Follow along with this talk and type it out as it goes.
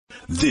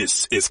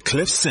This is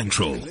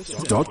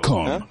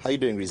CliffCentral.com. Huh? How you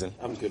doing, Reason?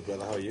 I'm good,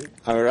 brother. How are you?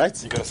 All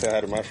right. You gotta say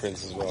hi to my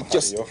friends as well.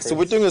 So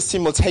we're doing it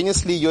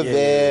simultaneously. You're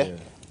there.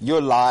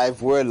 You're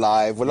live. We're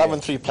live. We're live on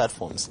 3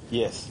 platforms.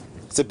 Yes.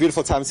 It's a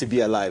beautiful time to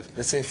be alive.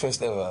 Let's say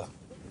first ever.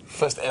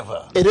 First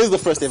ever. It is the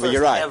first ever. First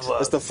You're right. ever.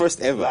 It's the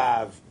first ever.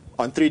 Live.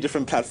 On 3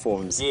 different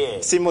platforms.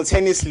 Yeah.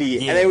 Simultaneously.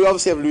 Yeah. And then we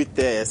obviously have Loot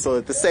there. So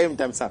at the same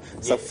time, so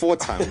 4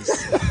 times.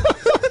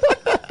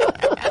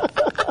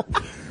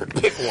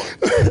 Pick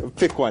one.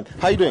 Pick one.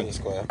 How you doing?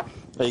 Square.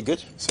 Are you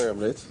good? Sorry,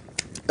 I'm late.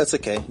 That's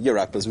okay. You're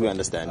rappers. We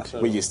understand.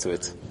 We're used to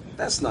it.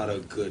 That's not a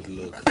good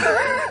look.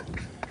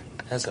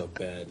 That's a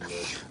bad look.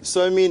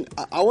 So, I mean,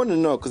 I want to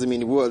know, because, I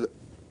mean, we were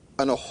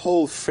on a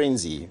whole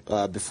frenzy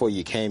before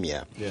you came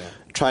here. Yeah.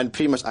 Trying to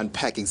pretty much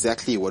unpack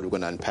exactly what we're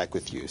going to unpack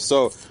with you.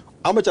 So,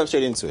 I'm going to jump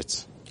straight into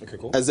it. Okay,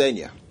 cool.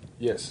 Azania.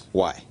 Yes.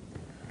 Why?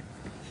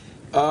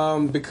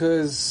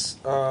 Because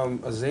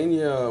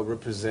Azania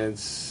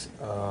represents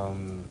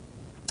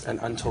an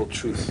untold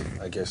truth,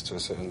 I guess, to a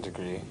certain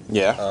degree.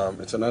 Yeah.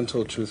 It's an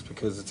untold truth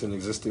because it's an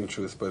existing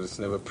truth, but it's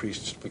never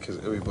preached because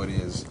everybody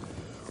is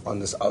on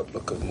this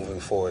outlook of moving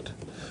forward,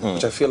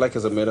 which I feel like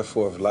is a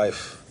metaphor of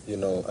life. You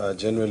know,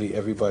 generally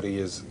everybody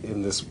is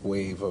in this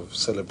wave of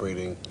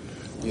celebrating,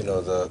 you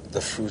know,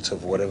 the fruit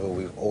of whatever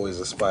we've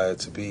always aspired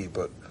to be,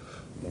 but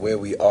where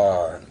we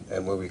are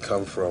and where we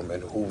come from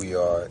and who we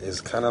are is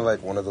kind of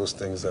like one of those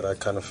things that I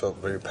kind of felt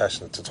very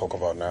passionate to talk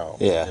about now.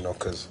 Yeah. You know,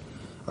 because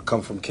I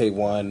come from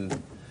K1.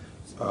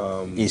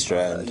 East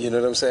Strand. You know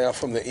what I'm saying? I'm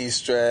from the East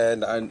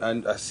Strand.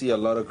 I see a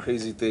lot of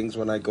crazy things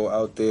when I go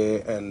out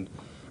there, and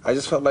I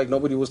just felt like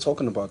nobody was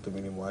talking about them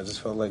anymore. I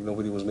just felt like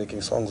nobody was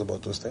making songs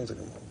about those things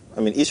anymore. I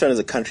mean, East Strand is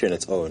a country on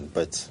its own,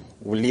 but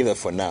we'll leave that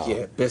for now.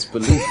 Yeah, best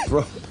believe,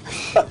 bro.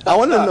 I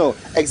want to know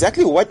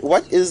exactly what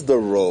is the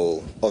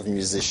role of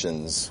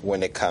musicians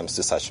when it comes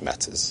to such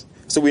matters.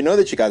 So we know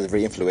that you guys are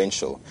very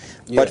influential,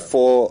 but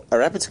for a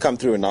rapper to come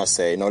through and now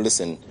say, no,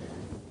 listen,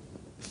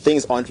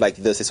 things aren't like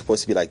this, it's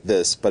supposed to be like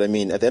this. But I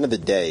mean, at the end of the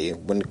day,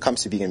 when it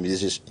comes to being a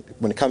musician,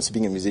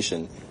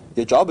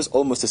 your job is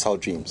almost to sell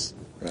dreams,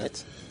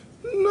 right?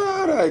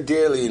 Not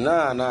ideally.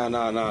 Nah. No?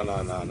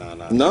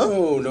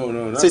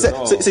 No. So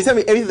you tell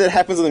me everything that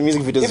happens in the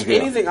music videos is If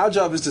real. anything, our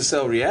job is to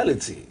sell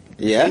reality.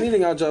 Yeah? If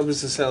anything, our job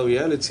is to sell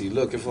reality.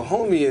 Look, if a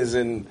homie is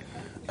in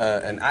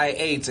an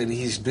I-8 and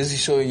he's busy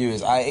showing you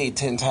his I-8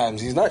 10 times,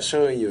 he's not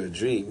showing you a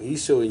dream.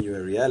 He's showing you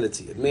a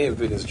reality. It may have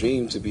been his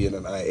dream to be in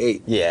an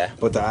I-8. Yeah.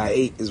 But the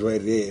I-8 is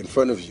right there in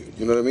front of you.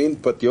 You know what I mean?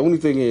 But the only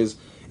thing is,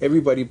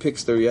 everybody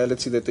picks the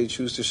reality that they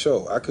choose to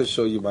show. I could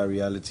show you my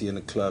reality in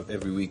a club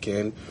every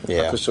weekend.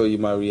 Yeah. I could show you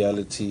my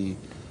reality,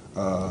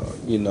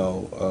 in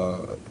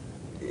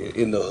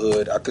the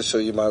hood. I could show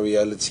you my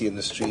reality in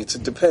the streets.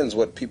 It depends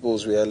what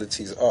people's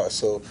realities are.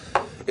 So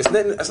it's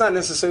not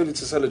necessarily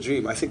to sell a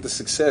dream. I think the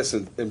success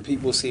and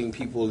people seeing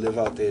people live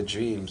out their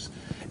dreams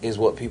is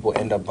what people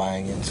end up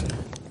buying into.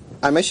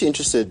 I'm actually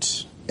interested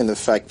in the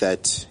fact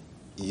that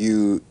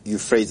you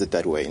phrase it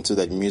that way, and so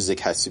that music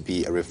has to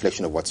be a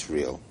reflection of what's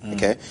real.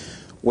 Okay,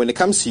 when it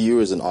comes to you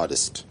as an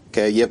artist,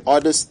 okay, you have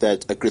artists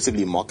that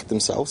aggressively market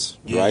themselves,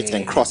 right,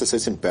 and cross a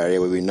certain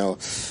barrier where we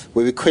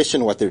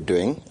question what they're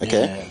doing.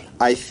 Okay,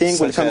 I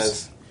think when it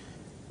comes,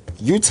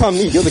 you tell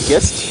me, you're the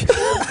guest.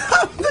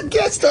 The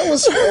guest. I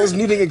was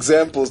needing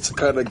examples to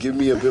kind of give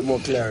me a bit more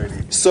clarity.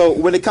 So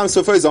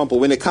for example,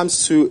 when it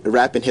comes to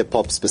rap and hip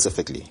hop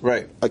specifically,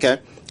 Right? Okay,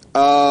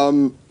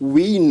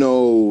 we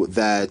know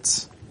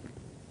that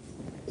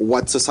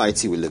what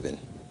society we live in.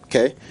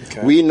 Okay?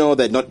 We know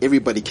that not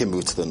everybody can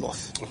move to the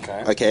north.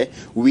 Okay?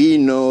 We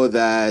know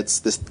that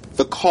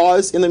the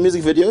cars in the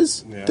music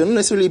videos don't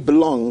necessarily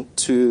belong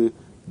to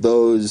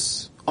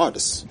those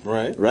artists.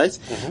 Right. Right?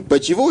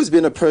 But you've always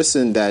been a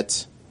person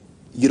that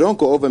you don't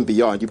go over and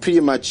beyond. You pretty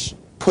much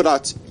put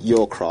out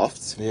your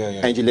craft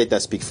and you let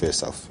that speak for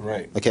yourself.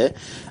 Right. Okay?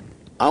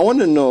 I want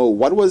to know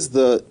what was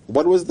the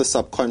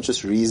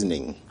subconscious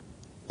reasoning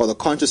or the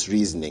conscious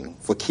reasoning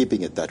for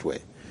keeping it that way?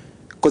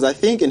 Because I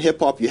think in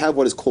hip-hop, you have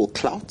what is called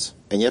clout,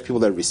 and you have people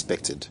that are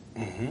respected.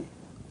 And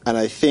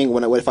I think,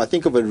 if I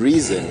think of a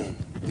reason,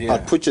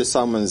 I'd put you as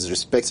someone's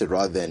respected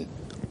rather than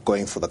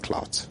going for the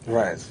clout.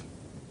 Right.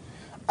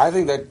 I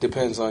think that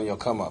depends on your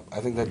come-up. I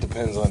think that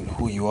depends on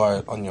who you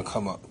are on your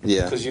come-up.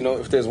 Yeah. Because, you know,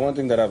 if there's one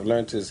thing that I've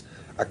learned is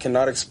I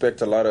cannot expect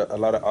a lot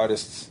of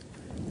artists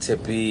to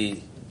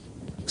be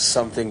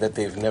something that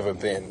they've never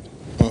been.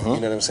 You know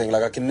what I'm saying?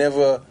 Like, I can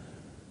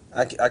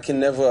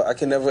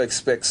never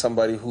expect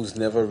somebody who's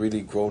never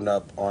really grown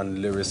up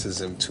on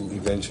lyricism to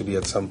eventually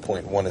at some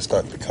point want to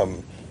start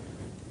become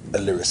a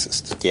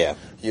lyricist. Yeah.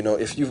 You know,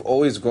 if you've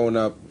always grown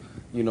up,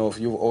 you know, if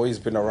you've always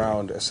been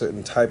around a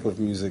certain type of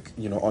music,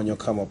 you know, on your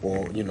come up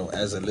or, you know,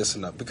 as a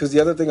listener. Because the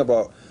other thing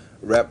about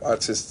rap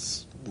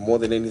artists, more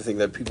than anything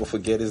that people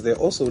forget, is they're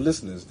also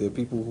listeners. They're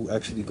people who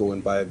actually go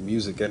and buy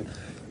music, and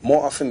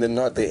more often than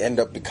not, they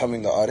end up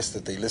becoming the artist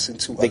that they listen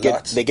to They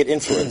get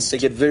influenced. They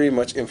get very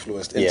much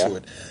influenced into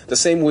it. The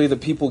same way the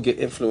people get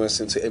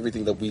influenced into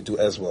everything that we do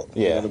as well.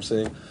 You know what I'm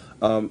saying?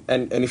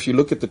 And if you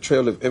look at the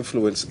trail of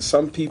influence,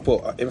 some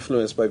people are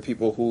influenced by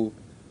people who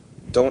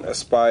don't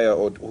aspire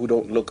or who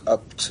don't look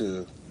up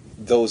to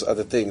those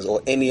other things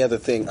or any other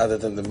thing other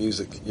than the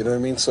music. You know what I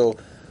mean? So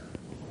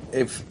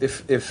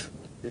if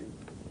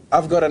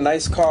I've got a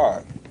nice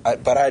car,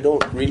 but I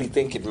don't really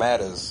think it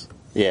matters.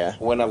 Yeah.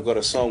 When I've got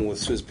a song with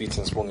Swiss Beats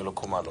and Spongelo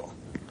Komalo.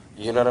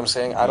 You know what I'm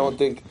saying? I don't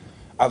think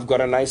I've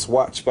got a nice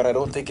watch, but I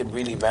don't think it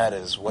really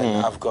matters when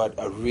I've got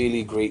a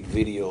really great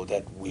video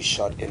that we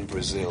shot in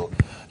Brazil.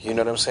 You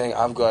know what I'm saying?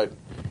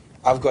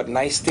 I've got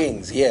nice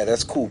things. Yeah,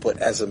 that's cool. But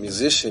as a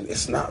musician,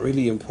 it's not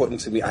really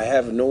important to me. I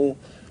have no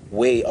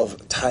way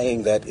of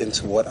tying that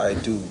into what I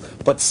do.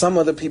 But some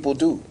other people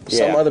do.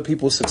 Yeah. Some other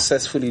people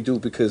successfully do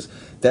because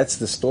that's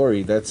the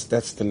story. That's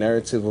the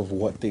narrative of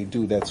what they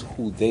do. That's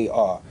who they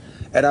are.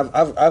 And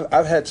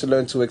I've had to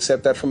learn to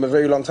accept that from a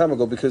very long time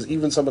ago because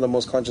even some of the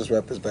most conscious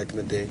rappers back in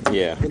the day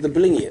were the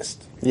blingiest.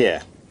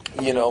 Yeah.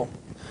 You know?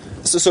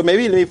 So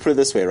maybe let me put it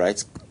this way,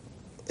 right?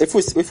 If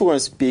we want to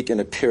speak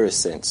in a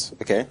purest sense,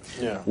 okay?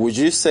 Yeah. Would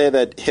you say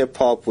that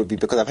hip-hop would be,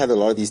 because I've had a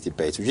lot of these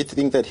debates, would you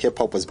think that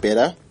hip-hop was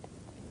better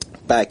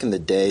back in the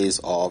days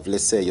of,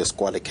 let's say, your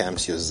Squatter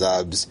Camps, your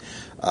Zubs,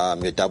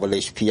 your Double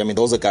HP? I mean,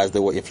 those are guys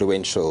that were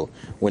influential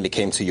when it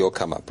came to your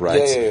come-up,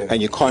 right? Yeah.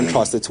 And you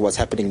contrast it to what's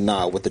happening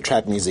now, with the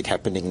trap music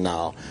happening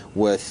now,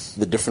 with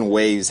the different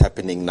waves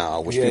happening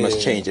now, which pretty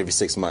much change every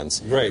 6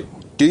 months. Right.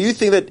 Do you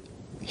think that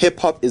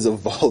hip-hop is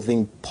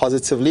evolving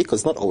positively?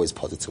 Because not always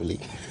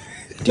positively.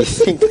 Do you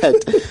think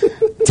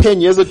that 10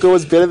 years ago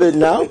was better than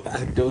now?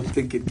 I don't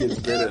think it gets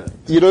better.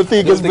 You don't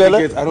think it gets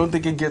better? I don't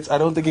think it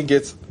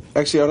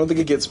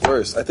gets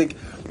worse. I think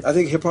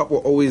hip hop will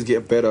always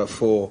get better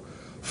for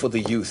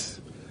the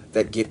youth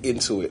that get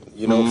into it.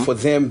 You know, for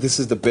them, this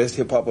is the best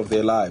hip hop of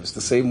their lives.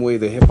 The same way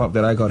the hip hop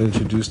that I got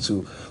introduced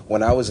to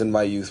when I was in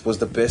my youth was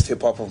the best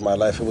hip hop of my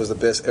life. It was the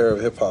best era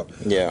of hip hop.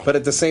 Yeah. But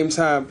at the same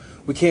time,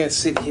 we can't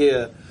sit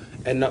here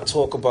and not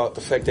talk about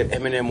the fact that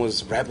Eminem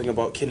was rapping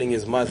about killing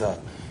his mother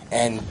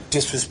and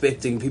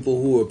disrespecting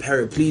people who were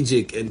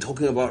paraplegic and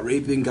talking about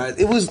raping guys.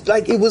 It was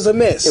a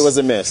mess. It was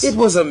a mess. It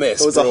was a mess.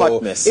 It was a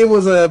hot mess. It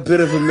was a bit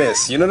of a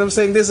mess. You know what I'm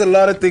saying? There's a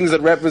lot of things that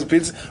rappers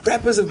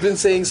have been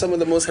saying some of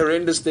the most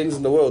horrendous things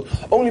in the world,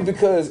 only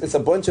because it's a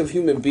bunch of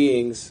human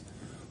beings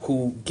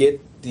who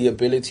get the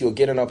ability or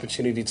get an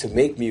opportunity to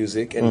make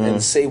music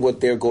and say what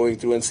they're going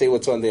through and say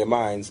what's on their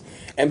minds.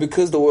 And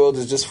because the world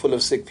is just full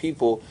of sick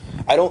people,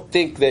 I don't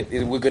think that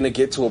we're going to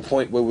get to a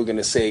point where we're going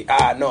to say,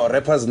 no,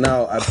 rappers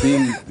now are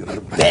being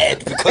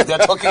bad because they're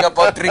talking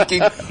about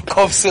drinking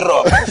cough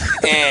syrup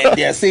and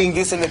they're saying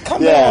this and that.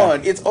 Come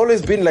on. It's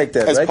always been like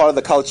that, As right? part of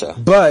the culture.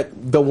 But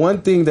the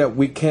one thing that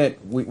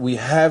we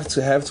have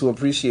to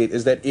appreciate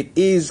is that it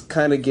is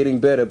kind of getting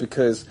better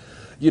because,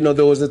 you know,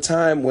 there was a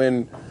time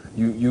when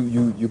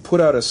you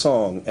put out a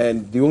song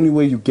and the only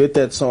way you get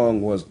that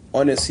song was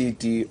on a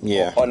CD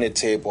or on a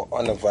tape or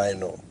on a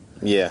vinyl.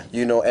 Yeah.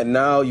 You know, and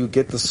now you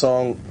get the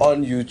song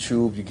on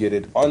YouTube, you get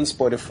it on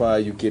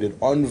Spotify, you get it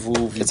on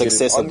Voov, you It's get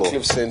accessible. it on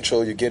Cliff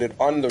Central, you get it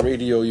on the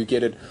radio, you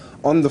get it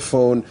on the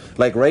phone.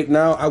 Like right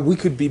now, we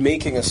could be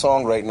making a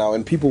song right now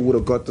and people would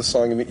have got the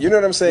song. You know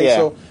what I'm saying? Yeah.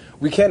 So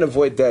we can't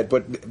avoid that,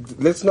 but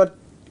let's not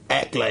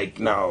act like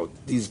now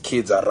these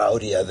kids are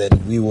rowdier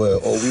than we were,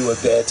 or we were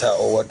better,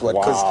 or what. Wow.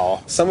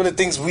 Because some of the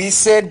things we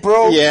said,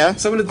 bro. Yeah.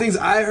 Some of the things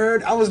I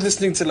heard, I was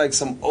listening to like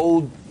some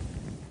old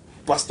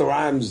Busta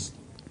Rhymes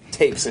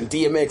tapes and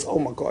DMX. Oh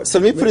my God. So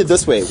let me put it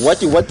this way: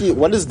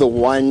 what is the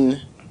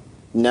one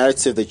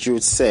narrative that you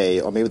would say,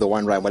 or maybe the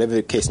one rhyme, whatever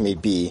the case may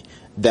be,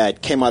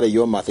 that came out of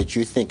your mouth that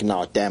you think,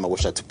 now, damn, I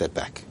wish I took that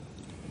back?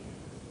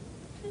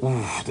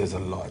 There's a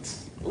lot.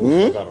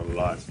 I got a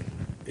lot.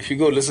 If you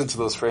go listen to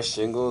those fresh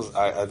jingles,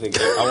 I think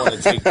I want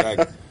to take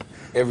back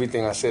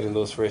everything I said in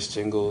those fresh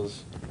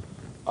jingles.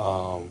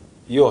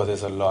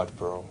 There's a lot,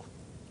 bro.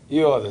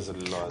 There's a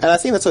lot. And I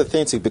think that's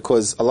authentic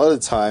because a lot of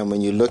the time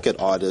when you look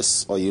at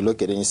artists or you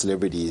look at any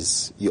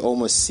celebrities, you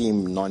almost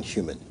seem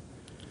non-human.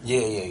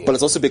 Yeah. But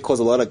it's also because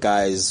a lot of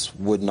guys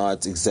would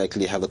not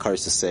exactly have the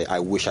courage to say, I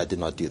wish I did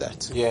not do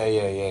that.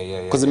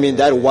 Yeah. Because, I mean,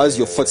 that was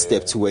your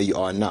footstep to where you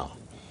are now.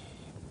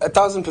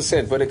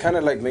 1,000%, but it kind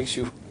of like makes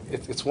you...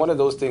 It's one of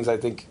those things, I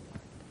think,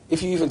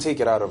 if you even take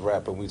it out of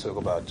rap and we talk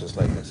about just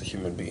like as a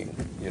human being,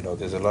 you know,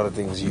 there's a lot of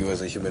things you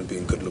as a human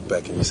being could look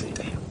back and you say,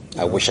 damn.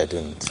 I wish I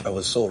didn't. I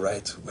was so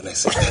right when I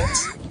said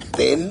that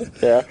then.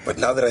 Yeah. But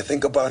now that I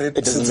think about it,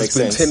 doesn't since make it's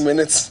been sense. 10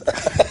 minutes.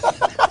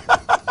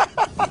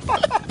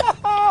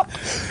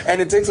 And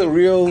it takes a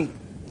real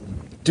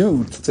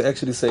dude to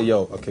actually say,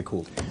 yo, okay,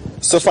 cool.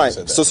 So fine.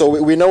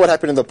 So we know what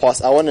happened in the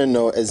past. I want to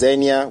know,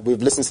 Azania,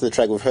 we've listened to the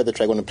track, we've heard the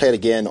track, I want to play it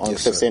again on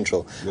Cliff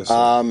Central. Yes,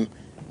 sir.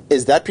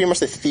 Is that pretty much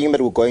the theme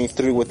that we're going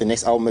through with the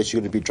next album that you're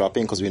going to be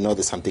dropping? Because we know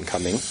there's something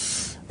coming.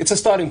 It's a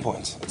starting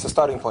point.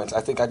 I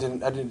think I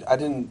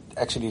didn't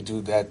actually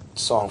do that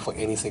song for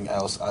anything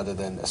else other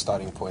than a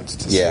starting point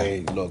to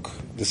say, look,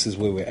 this is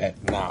where we're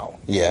at now.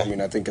 Yeah. I mean,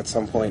 I think at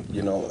some point,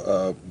 you know,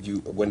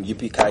 when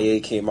Yippee Kaye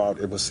came out,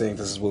 it was saying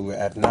this is where we're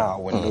at now.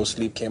 When No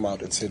Sleep came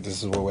out, it said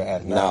this is where we're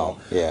at now.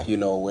 Yeah. You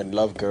know, when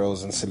Love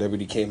Girls and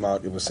Celebrity came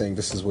out, it was saying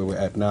this is where we're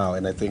at now.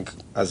 And I think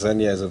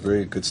Azania is a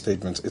very good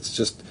statement. It's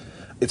just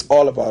it's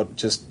all about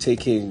just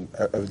taking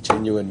a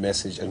genuine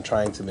message and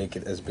trying to make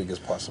it as big as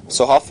possible.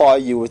 So how far are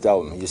you with the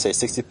album? You say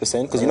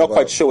 60%? Because you're not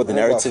quite sure what the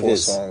narrative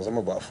is. I'm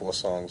about 4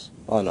 songs.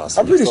 Oh, no.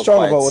 So I'm pretty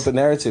strong about what the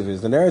narrative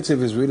is. The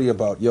narrative is really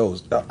about,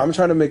 I'm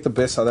trying to make the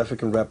best South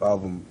African rap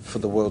album for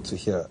the world to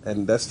hear.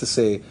 And that's to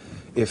say,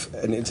 if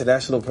an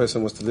international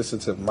person was to listen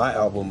to my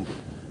album,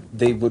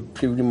 they would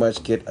pretty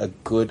much get a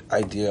good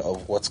idea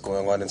of what's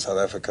going on in South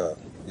Africa,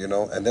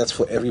 and that's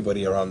for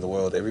everybody around the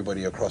world,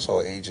 everybody across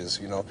all ages,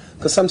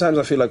 because sometimes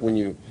I feel like when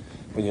you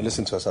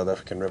listen to a South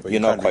African rapper,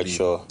 you're not quite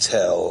sure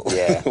tell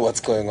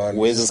what's going on.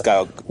 Where's this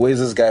guy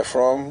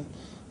from?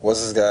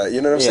 What's this guy?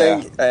 You know what I'm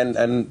saying?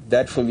 And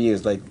that for me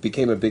is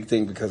became a big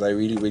thing because I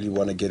really, really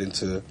want to get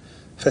into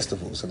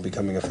festivals and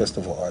becoming a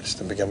festival artist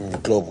and becoming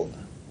global.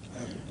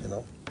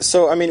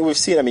 So, I mean, we've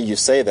seen, you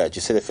say the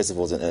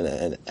festivals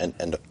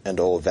and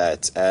all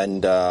that,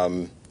 and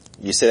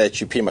you say that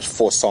you're pretty much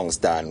 4 songs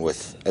done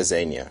with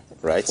Azania,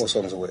 right? 4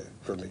 songs away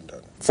from being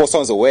done. 4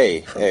 songs away?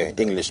 Hey,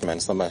 English, man.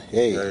 So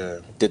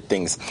did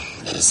things.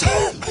 So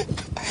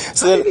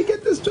how did he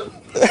get this job?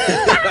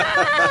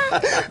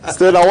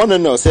 So then I want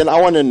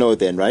to know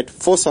then, right?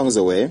 4 songs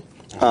away.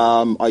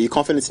 Are you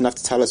confident enough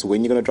to tell us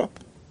when you're going to drop?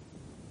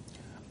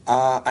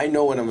 I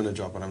know when I'm going to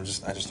drop, but I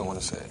just don't want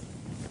to say it.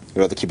 You'd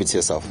rather keep it to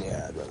yourself?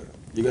 Yeah, I'd rather.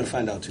 You're going to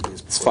find out 2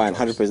 days before. It's fine,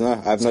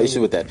 100%. I have no issue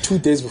with that. 2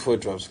 days before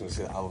it drops, I'm going to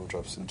say the album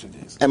drops in 2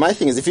 days. And my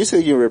thing is, if you say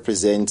you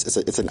represent,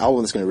 it's an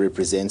album that's going to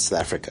represent South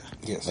Africa.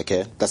 Yes.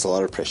 Okay? That's a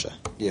lot of pressure.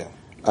 Yeah.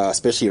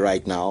 Especially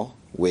right now,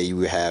 where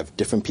you have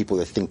different people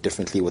that think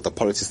differently with the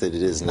politics that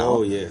it is now.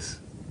 Oh, yes.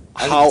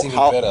 How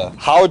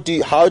do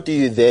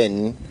you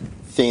then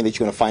think that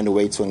you're going to find a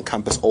way to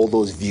encompass all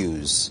those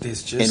views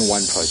in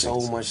one project?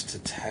 So much to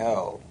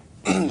tell.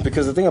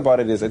 Because the thing about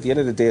it is, at the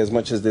end of the day, as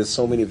much as there's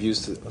so many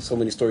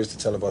stories to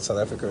tell about South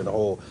Africa as a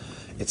whole,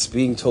 it's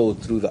being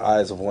told through the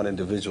eyes of one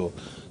individual.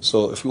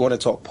 So if you want to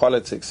talk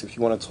politics, if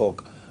you want to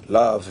talk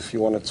love, if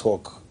you want to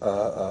talk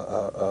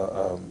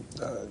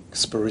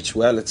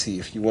spirituality,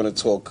 if you want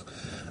to talk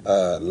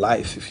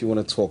life, if you want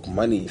to talk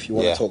money, if you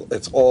want to talk,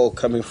 it's all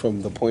coming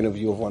from the point of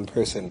view of one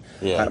person.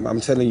 Yeah. I'm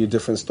telling you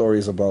different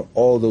stories about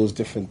all those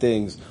different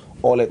things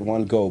all at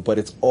one go, but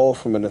it's all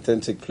from an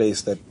authentic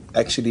place that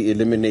actually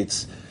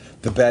eliminates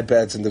the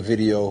bads in the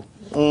video,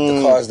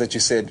 the cars that you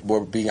said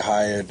were being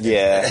hired.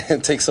 Yeah.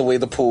 It takes away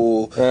the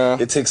pool. Yeah.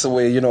 It takes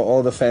away,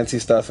 all the fancy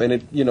stuff. And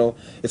it,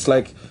 it's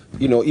like,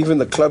 even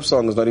the club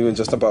song is not even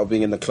just about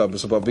being in the club.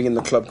 It's about being in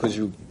the club because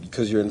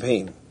you're in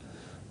pain.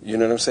 You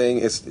know what I'm saying?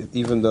 It's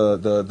even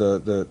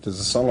there's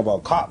a song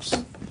about cops.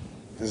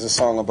 There's a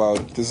song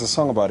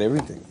about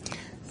everything.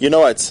 You know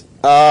what?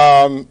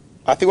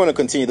 I think we're going to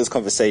continue this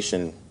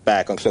conversation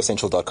back on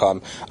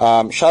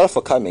CliffCentral.com. Shout out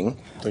for coming.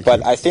 Thank but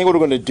you. I think what we're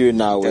going to do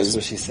now That's is...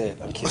 what she said.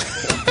 I'm kidding.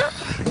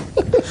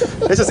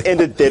 Let's just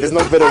end it there. There's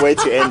no better way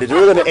to end it.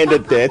 We're going to end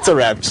it there. It's a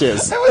wrap.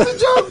 Cheers. That was a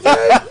joke,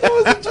 man. That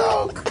was a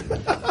joke.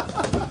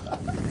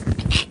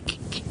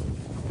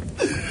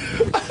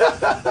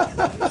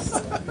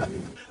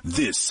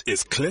 This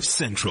is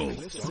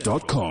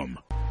CliffCentral.com.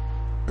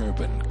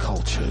 Urban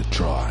Culture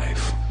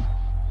Drive.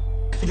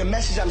 The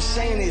message I'm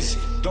saying is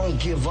don't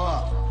give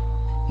up.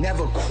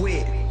 Never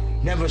quit.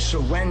 Never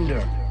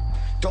surrender.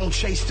 Don't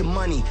chase the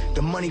money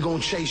gonna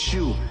chase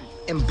you.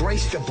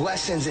 Embrace the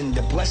blessings and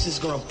the blessings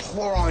gonna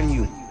pour on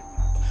you.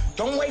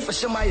 Don't wait for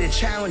somebody to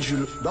challenge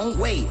you. Don't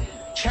wait.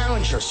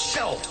 Challenge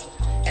yourself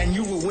and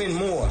you will win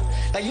more.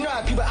 Like, you know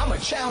how people, I'm gonna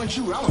challenge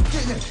you. I'm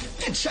gonna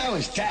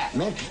challenge that,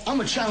 man. I'm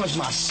gonna challenge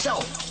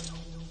myself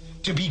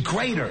to be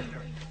greater.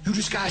 You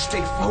just gotta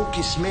stay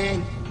focused,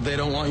 man. They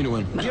don't want you to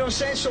win. You know what I'm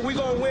saying? So we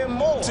gonna win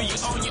more. Till you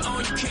own your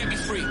own, you can't be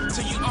free.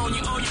 Till you own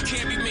your own, you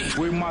can't be me.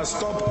 We must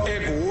stop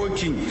egg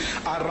walking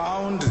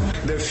around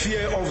the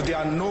fear of the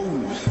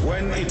unknown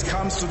when it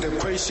comes to the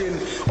question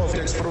of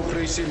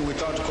expropriation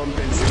without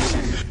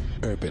compensation.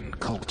 Urban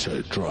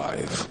Culture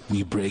Drive.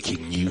 We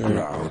breaking new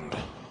ground.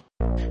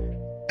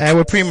 And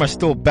we're pretty much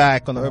still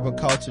back on the Urban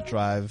Culture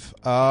Drive.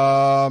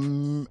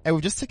 And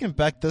we've just taken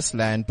back this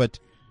land, but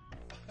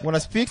when I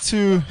speak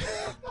to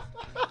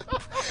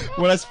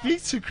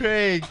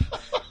Craig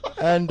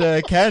and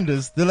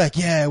Candace, they're like,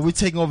 yeah, we're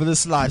taking over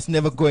this life. It's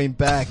never going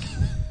back.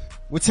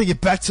 We're taking it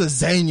back to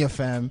Azania,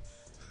 fam.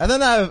 And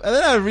then I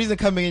have a reason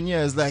coming in here.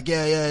 It's like,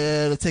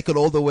 yeah, let's take it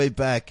all the way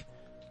back.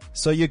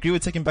 So you agree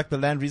with taking back the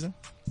land, Reason?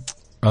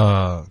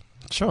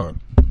 Sure.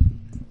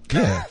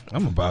 Yeah,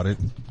 I'm about it.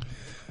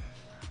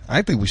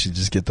 I think we should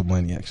just get the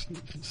money, actually.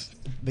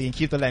 We can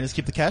keep the land, just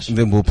keep the cash? And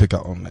then we'll pick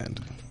our own land.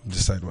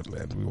 Decide what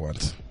land we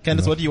want.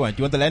 Candace, what do you want?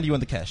 Do you want the land or do you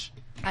want the cash?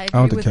 I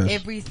want agree the with cash.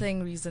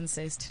 everything Reason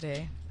says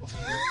today.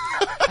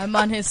 I'm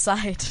on his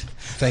side.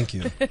 Thank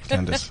you,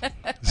 Candace.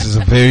 This is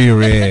a very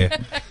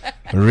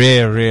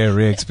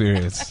rare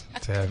experience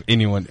to have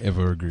anyone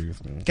ever agree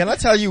with me. Can I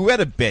tell you, we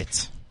had a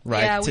bet,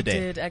 right, yeah, today.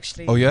 we did,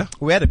 actually. Oh, yeah?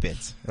 We had a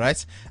bet,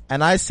 right?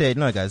 And I said,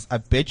 no, guys, I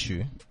bet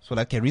you. So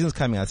like, okay, Reason's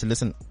coming. I said,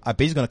 listen, I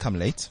bet he's going to come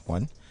late,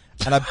 one.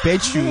 And I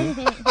bet you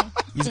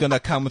he's going to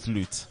come with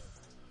loot.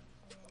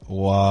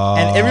 Wow.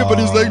 And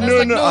everybody was like,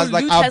 no. I was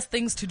like, Luke has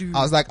things to do.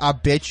 I was like, I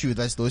bet you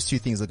that those two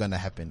things are going to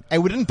happen.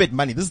 And we didn't bet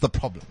money. This is the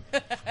problem.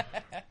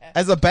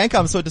 As a banker,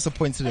 I'm so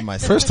disappointed in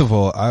myself. First of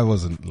all, I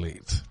wasn't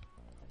late.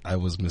 I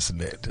was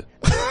misled.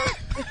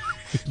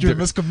 You were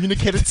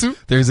miscommunicated too?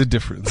 There's a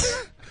difference.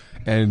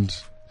 And,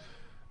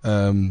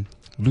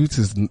 Lutz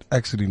is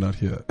actually not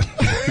here.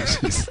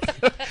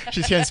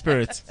 She's here in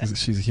spirit.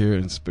 She's here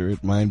in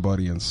spirit, mind,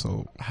 body, and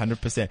soul.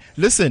 100%.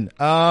 Listen,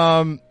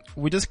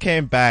 we just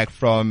came back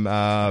from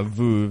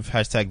VOOV,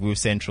 hashtag VOOV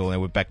Central,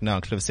 and we're back now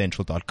on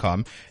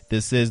cliffcentral.com.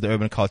 This is the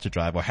Urban Culture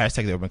Drive, or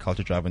hashtag the Urban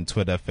Culture Drive on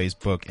Twitter,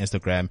 Facebook,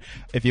 Instagram.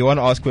 If you want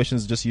to ask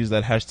questions, just use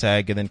that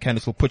hashtag, and then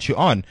Candace will put you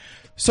on.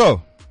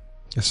 So,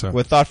 yes, sir.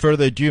 Without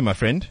further ado, my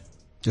friend.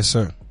 Yes,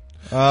 sir.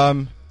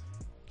 Do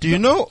you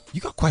know?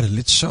 You got quite a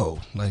lit show.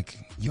 Like,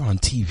 you're on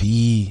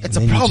TV. It's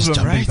and a then problem, you're just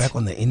jumping right? back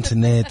on the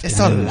internet. It's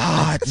a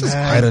lot, This is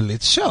man. quite a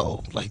lit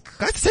show. Like,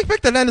 Guys, to take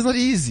back the land is not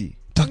easy.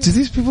 Doc, do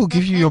these people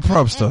give you your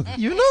props, Doc?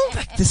 You know?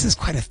 Like, this is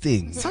quite a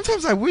thing.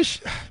 Sometimes I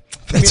wish.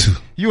 That's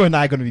You and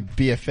I are going to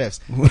be BFFs.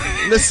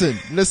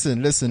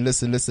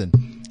 Listen.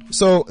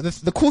 So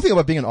the cool thing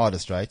about being an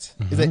artist, right,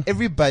 is that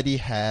everybody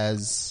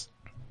has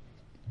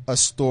a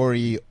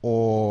story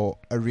or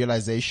a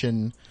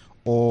realization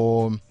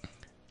or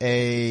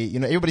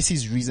everybody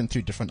sees reason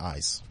through different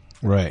eyes.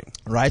 Right.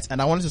 Right?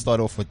 And I wanted to start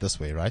off with this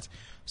way, right?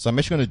 So I'm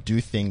actually going to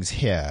do things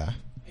here.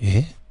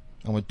 Yeah?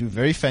 I'm going to do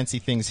very fancy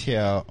things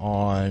here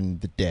on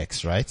the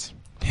decks, right?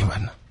 Yeah,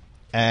 man.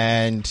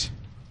 And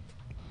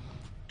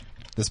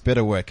this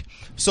better work.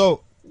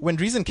 So when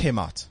Reason came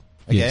out,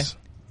 okay? Yes.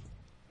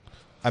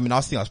 I mean, I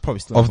was probably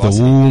still Of in the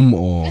varsity. womb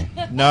or...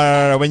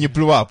 No, when you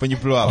blew up,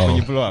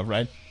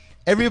 right?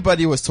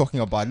 Everybody was talking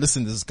about,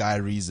 listen, this guy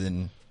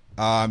Reason.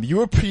 You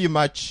were pretty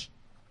much,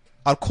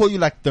 I'll call you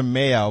like the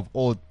mayor of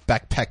all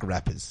backpack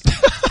rappers.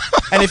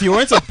 And if you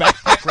weren't a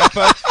backpack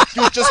rapper,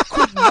 you just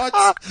could not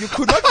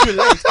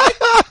relate.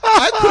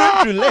 I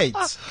couldn't relate.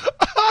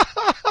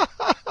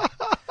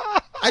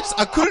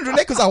 I couldn't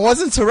relate because I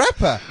wasn't a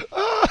rapper.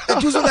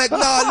 And people were like,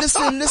 nah,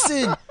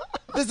 listen.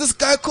 There's this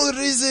guy called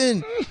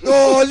Reason.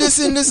 Oh,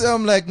 listen.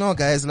 I'm like, no,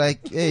 guys,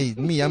 like, hey,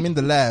 I'm in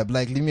the lab.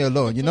 Like, leave me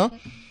alone, you know?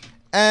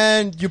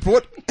 And you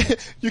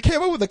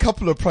came up with a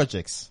couple of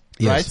projects,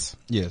 right?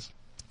 Yes.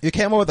 You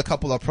came up with a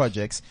couple of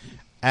projects.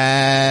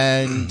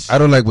 And I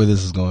don't like where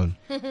this is going.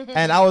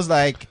 And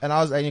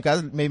you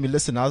guys made me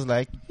listen. I was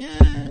like,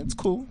 yeah, it's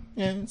cool.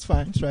 Yeah, it's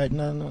fine. It's right.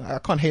 No, I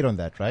can't hate on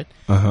that, right?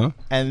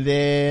 And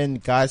then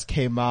guys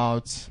came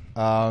out,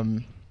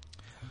 and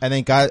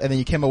then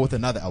you came out with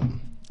another album.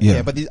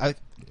 Yeah. But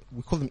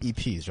we call them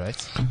EPs,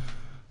 right?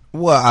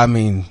 Well, I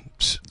mean,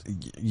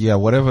 yeah,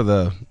 whatever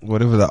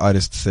the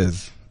artist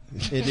says.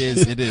 It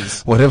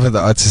is. Whatever the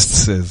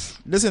artist says.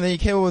 Listen, then you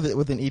came out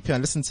with an EP and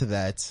listened to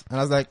that, and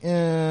I was like,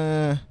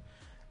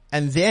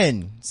 And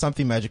then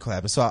something magical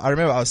happened. So I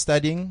remember I was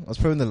studying. I was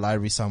probably in the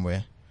library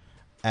somewhere,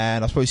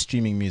 and I was probably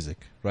streaming music.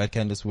 Right,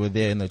 Candace? We're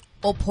there in the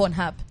or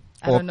Pornhub.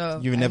 I don't know.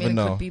 You never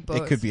know. It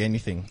It could be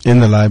anything. In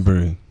the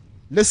library.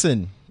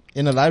 Listen,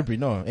 in a library,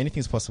 no,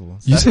 anything's possible.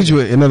 You said you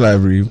were in a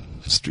library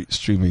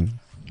streaming,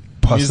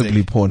 possibly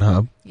music.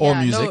 Pornhub. Yeah, or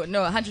music.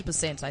 No,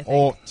 100%. I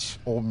think.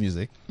 Or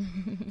music.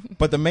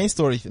 But the main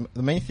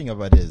thing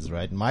about it is,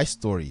 right, my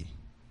story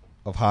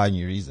of how I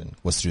knew Reason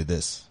was through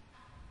this.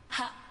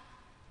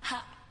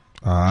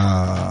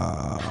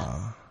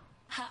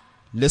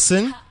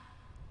 Listen.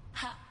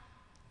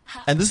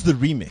 And this is the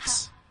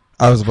remix.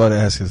 I was about to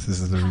ask if this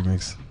is the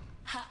remix.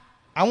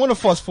 I want to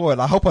fast forward.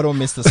 I hope I don't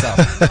mess this up.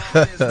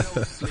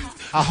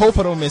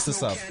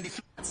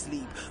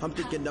 I'm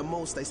thinking the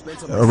most I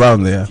spent on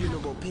around there.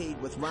 Funeral paid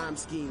with rhyme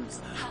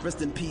schemes.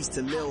 Rest in peace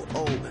to Lil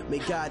O. May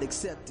God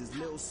accept his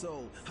Lil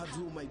soul. I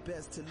do my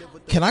best to live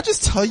with. Can I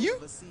just tell you?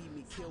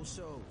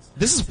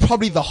 This is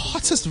probably the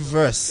hottest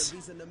verse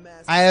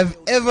I have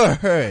ever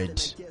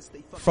heard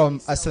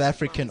from a South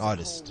African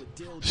artist.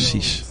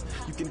 Sheesh.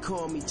 You can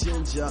call me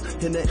Ginger.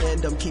 In the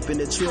end, I'm keeping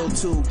it trill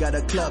too. Got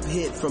a club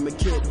hit from a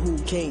kid who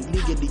can't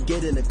legally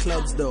get in the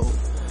clubs though.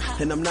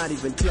 And I'm not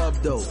even club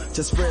though.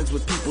 Just friends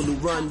with people who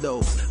run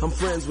though. I'm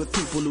friends with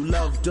people who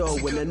love dough.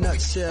 In a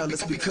nutshell,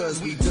 it's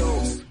because we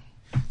do.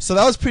 So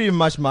that was pretty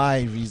much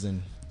my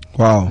Reason.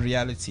 Wow.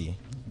 Reality.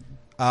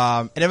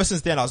 And ever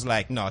since then, I was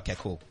like, no, okay,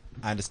 cool.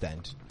 I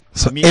understand.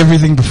 So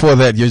everything before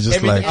that, you're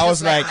just like... I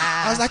was like,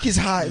 he's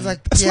high. It's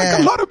like, that's like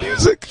a lot of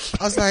music.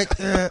 I was like,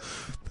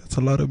 that's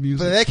a lot of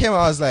music. But that came out,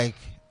 I was like,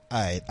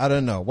 alright, I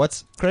don't know.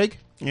 What's, Craig?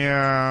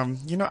 Yeah,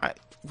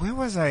 where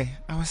was I?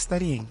 I was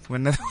studying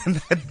when that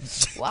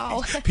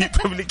wow.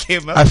 probably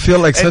came up. I feel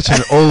like such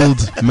an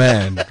old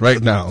man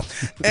right now.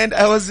 And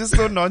I was just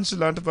so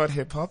nonchalant about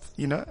hip hop,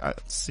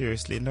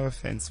 seriously, no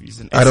offense,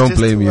 Reason. I don't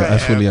blame you. I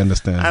fully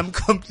understand. I'm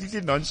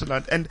completely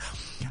nonchalant. And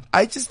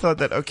I just thought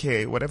that,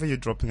 okay, whatever you're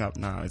dropping out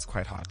now is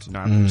quite hard.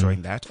 I'm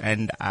enjoying that.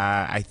 And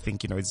I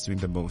think, it's doing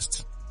the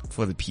most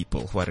for the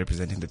people who are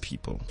representing the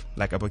people.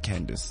 Like Abu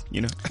Candace,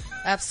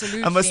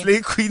 Absolutely. I'm a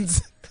Slay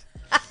Queens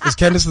Is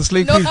Candace the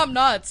slay No, queen? I'm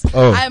not.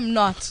 Oh. I'm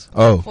not.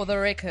 Oh. For the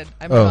record,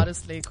 I'm Oh. not a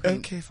slay queen.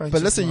 Okay, fine. But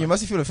just listen, you not.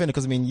 must feel offended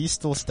because I mean, you're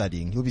still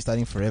studying. You'll be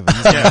studying forever.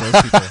 You're just one of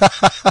those people.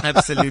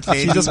 Absolutely.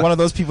 She's just one of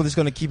those people that's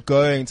going to keep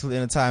going till the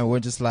end of time. We're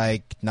just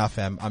like, nah,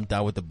 fam, I'm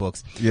done with the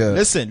books. Yeah.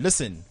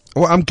 Listen.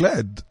 Well, I'm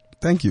glad.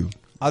 Thank you.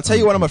 I'll tell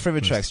you one of my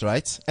favorite tracks,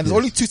 right? And there's Yes.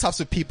 only two types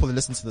of people that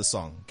listen to the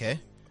song, okay?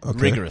 Okay.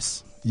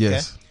 Rigorous.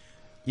 Yes. Okay?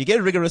 You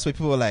get rigorous where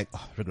people are like,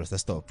 oh, rigorous,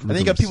 that's dope. And then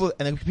you got people,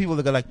 and then people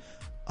that go like,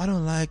 I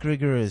don't like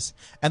rigorous.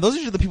 And those are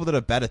usually the people that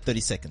are bad at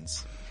 30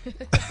 seconds.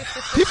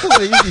 People that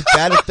are usually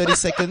bad at 30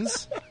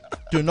 seconds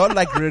do not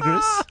like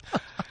rigorous.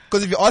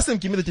 Because if you ask them,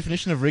 give me the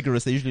definition of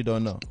rigorous, they usually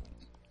don't know.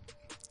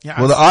 Yeah,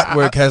 Well, the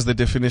artwork has the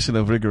definition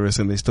of rigorous,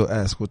 and they still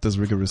ask, "What does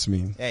rigorous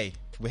mean?" Hey,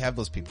 we have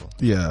those people.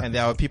 Yeah. And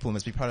there are people,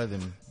 must be proud of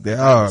them.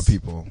 There are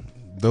people.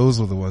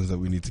 Those are the ones that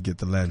we need to get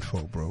the land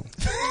for, bro.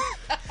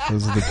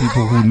 Those are the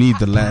people who need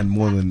the land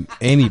more than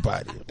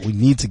anybody. We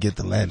need to get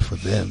the land for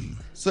them.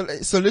 So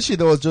literally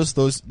there was just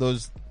those,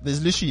 there's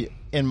literally,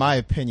 in my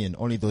opinion,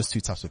 only those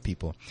two types of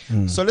people.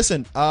 So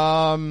listen,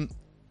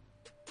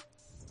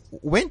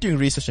 when doing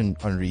research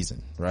on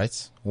Reason,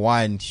 right?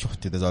 One,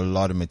 dude, there's a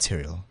lot of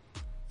material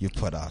you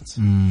put out.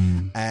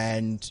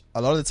 And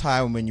a lot of the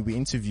time when we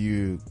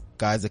interview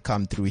guys that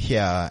come through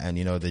here and,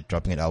 you know, they're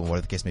dropping an album,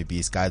 whatever the case may be,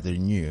 it's guys that are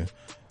new,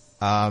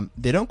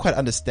 they don't quite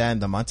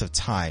understand the amount of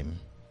time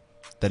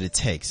that it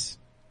takes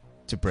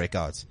to break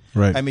out.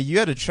 Right. I mean, you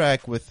had a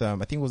track with, I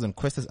think it was on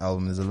Questa's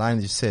album. There's a line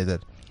that you said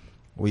that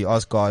where you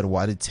asked God,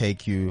 why did it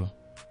take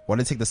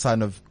the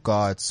Son of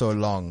God so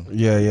long?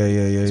 Yeah.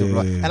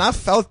 And I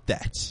felt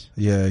that.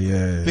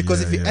 Yeah.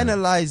 Because if you yeah.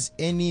 analyze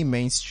any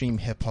mainstream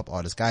hip hop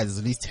artist, guys, there's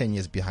at least 10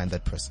 years behind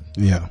that person.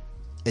 Yeah.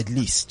 At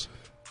least.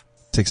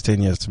 Takes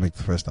 10 years to make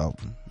the first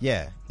album.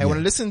 Yeah. And when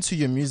I listened to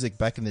your music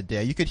back in the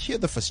day, you could hear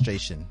the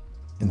frustration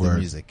in the Word.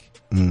 music.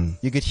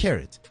 You could hear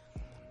it.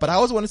 But I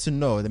always wanted to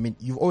know, I mean,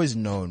 you've always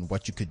known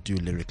what you could do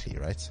lyrically,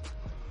 right?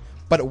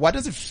 But what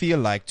does it feel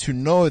like to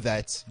know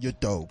that you're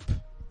dope,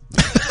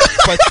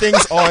 but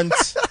things aren't,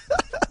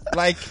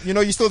 like, you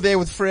know, you're still there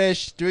with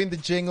Fresh, doing the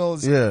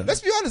jingles. Yeah.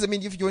 Let's be honest, I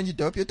mean, if you're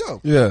dope, you're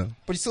dope. Yeah.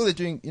 But you're still there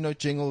doing, you know,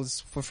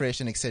 jingles for Fresh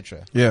and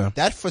etc. Yeah.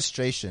 That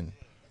frustration.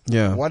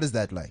 Yeah. What is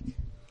that like?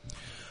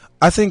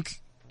 I think,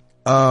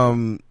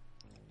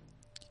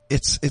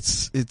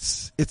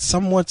 it's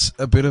somewhat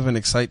a bit of an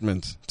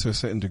excitement to a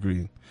certain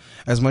degree,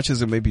 as much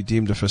as it may be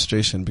deemed a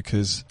frustration,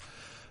 because,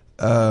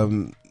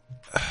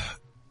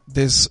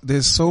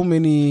 there's so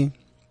many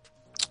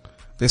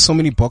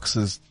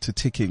boxes to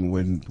ticking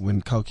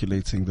when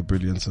calculating the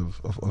brilliance of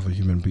a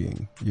human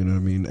being. You know what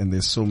I mean? And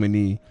there's so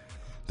many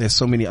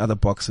other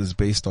boxes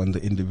based on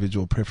the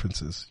individual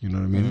preferences. You know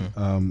what I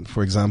mean?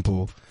 For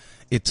example,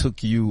 it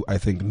took you, I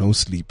think, no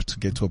sleep to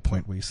get to a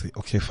point where you say,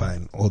 okay,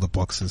 fine, all the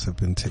boxes have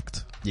been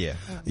ticked. Yeah.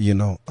 You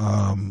know,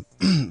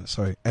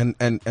 sorry. And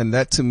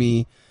that to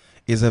me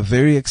is a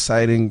very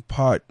exciting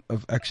part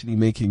of actually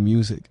making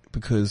music,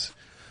 because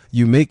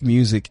you make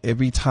music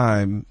every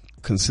time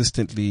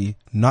consistently,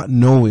 not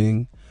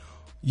knowing,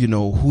 you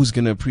know, who's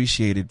going to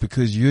appreciate it,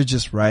 because you're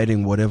just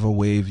riding whatever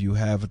wave you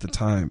have at the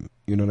time.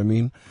 You know what I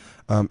mean?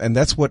 And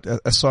that's what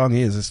a song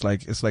is. It's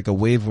like a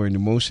wave or an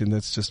emotion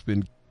that's just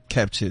been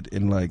captured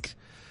in like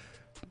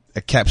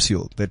a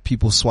capsule that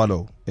people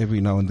swallow every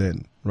now and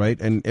then, right?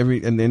 And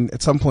then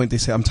at some point they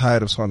say, I'm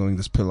tired of swallowing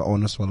this pill. I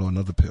want to swallow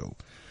another pill.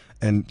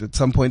 And at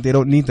some point they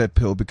don't need that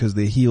pill because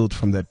they're healed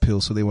from that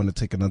pill, so they want to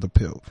take another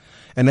pill.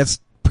 And that's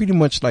pretty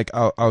much like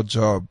our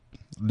job,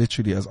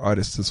 literally, as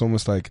artists. It's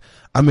almost like,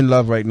 I'm in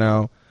love right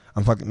now.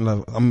 I'm fucking in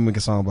love. I'm gonna make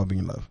a song about being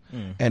in love.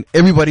 And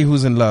everybody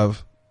who's in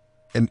love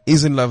and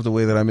is in love the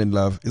way that I'm in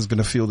love is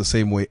gonna feel the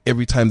same way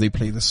every time they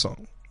play this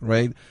song,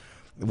 right?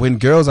 When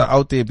girls are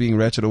out there being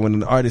ratchet, or when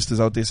an artist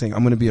is out there saying,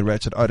 I'm gonna be a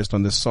ratchet artist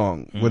on this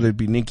song, whether it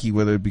be Nicki,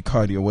 whether it be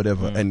Cardi or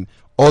whatever, and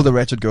all the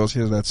ratchet girls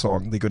hear that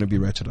song, they're gonna be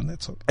ratchet on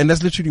that song. And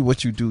that's literally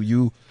what you do.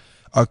 You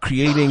are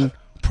creating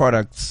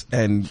products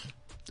and,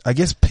 I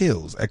guess,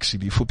 pills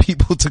actually for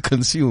people to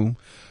consume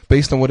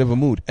based on whatever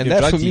mood. And You're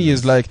that for drug me dealers.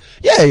 is like,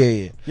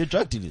 yeah. You're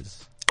drug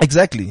dealers.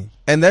 Exactly.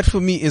 And that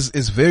for me is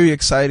very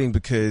exciting,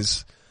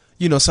 because,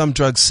 you know, some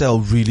drugs sell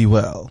really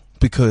well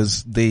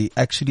because they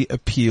actually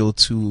appeal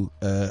to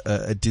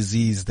a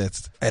disease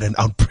that's at an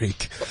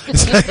outbreak.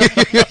 It's like,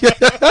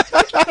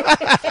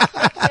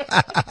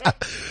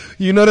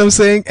 you know what I'm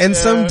saying? And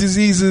some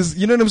diseases,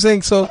 you know what I'm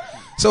saying? So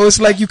it's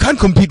like you can't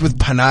compete with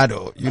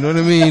Panado. You know what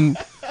I mean?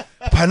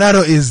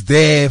 Panado is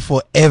there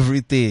for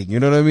everything. You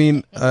know what I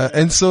mean?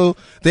 And so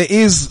there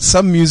is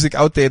some music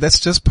out there that's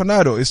just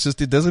Panado. It's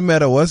just, it doesn't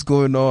matter what's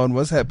going on,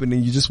 what's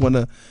happening. You just want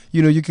to,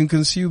 you know, you can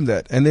consume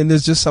that. And then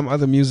there's just some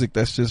other music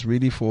that's just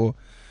really for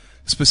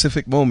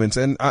specific moments.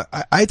 And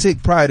I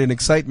take pride and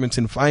excitement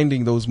in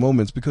finding those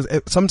moments, because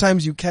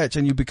sometimes you catch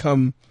and you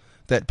become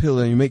that pill,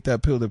 and you make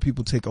that pill that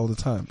people take all the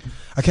time.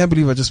 I can't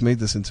believe I just made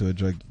this into a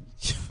drug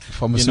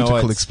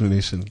pharmaceutical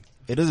explanation.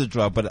 It is a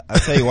drug, but I'll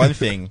tell you one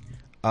thing.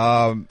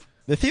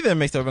 The thing that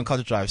makes the Urban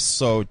Culture Drive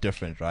so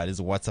different, right,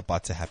 is what's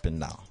about to happen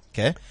now.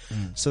 Okay,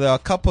 so there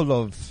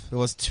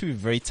was two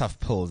very tough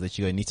pills that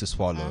you're gonna need to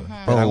swallow.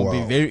 Mhm. And I Oh, will be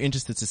wow. very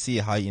interested to see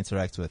how you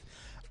interact with.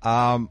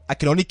 I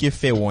can only give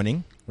fair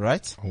warning,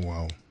 right? Oh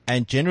wow.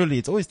 And generally,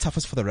 it's always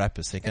toughest for the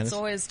rappers. It's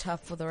always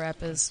tough for the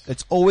rappers.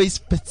 It's always,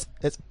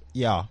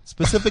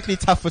 specifically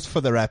toughest for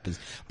the rappers.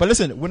 But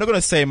listen, we're not going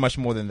to say much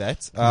more than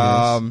that.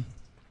 I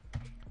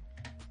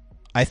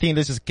think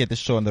let's just get the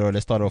show on the road.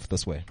 Let's start off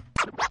this way.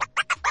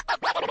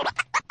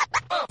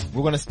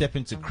 We're going to step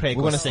into Craig.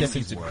 We're going to step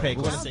into Craig.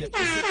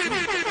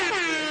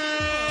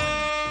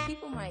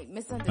 People might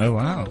misunderstand Oh,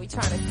 wow. what we're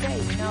trying to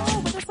say, you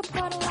know? But that's a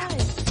part of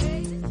life.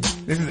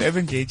 This is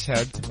Evan Gay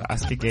Chat,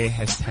 Ask a Gay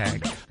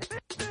hashtag.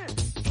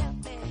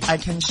 I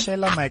can share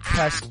my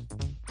crush.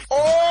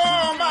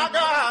 Oh my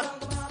God!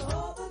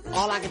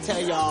 All I can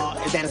tell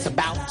y'all is that it's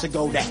about to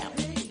go down.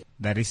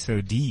 That is so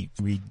deep.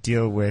 We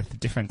deal with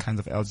different kinds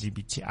of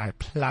LGBTI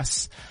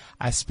plus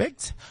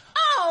aspects.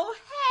 Oh,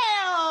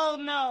 hell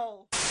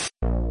no!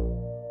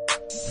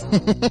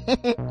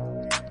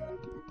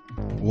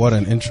 What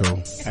an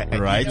intro.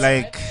 Right?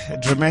 Like,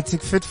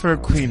 dramatic fit for a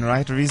queen,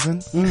 right?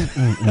 Reason?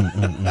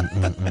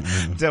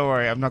 Don't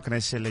worry, I'm not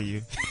gonna shell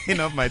you. You're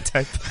not my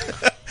type.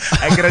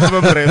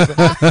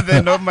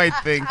 They're not my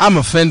thing. I'm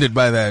offended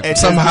by that.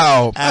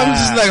 Somehow. I'm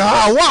just like,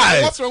 why?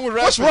 What's wrong with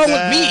What's wrong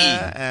with me?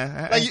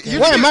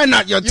 Why am I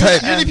not your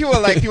type? Usually people are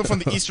like, people from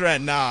the East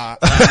Rand, nah.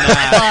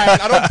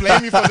 I don't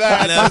blame you for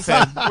that.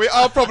 Listen, we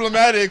are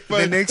problematic,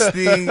 but the next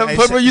thing.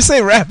 But when you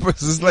say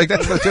rappers, it's like,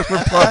 that's a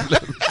different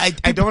problem. I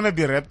don't want to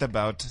be rapped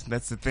about.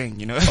 That's the thing,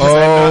 you know.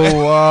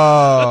 Oh,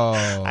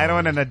 wow. I don't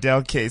want an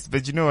Adele case,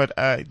 but you know what?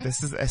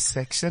 This is a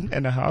section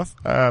and a half.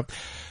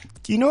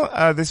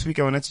 This week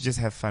I wanted to just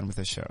have fun with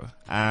the show.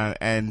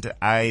 And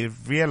I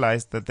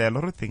realized that there are a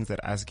lot of things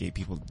that us gay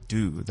people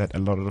do that a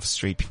lot of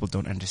straight people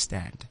don't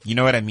understand. You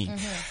know what I mean?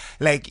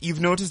 Mm-hmm. Like,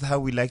 you've noticed how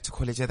we like to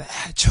call each other,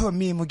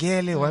 Chomi,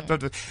 Mugele, what.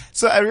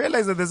 So I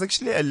realized that there's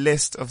actually a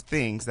list of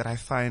things that I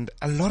find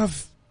a lot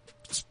of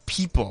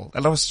people, a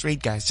lot of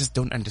straight guys just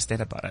don't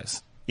understand about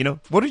us. You know?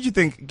 What did you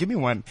think? Give me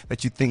one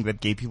that you think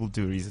that gay people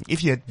do, Reason.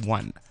 If you had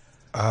one.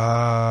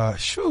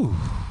 Shoo.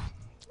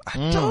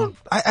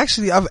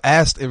 I've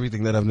asked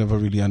everything that I've never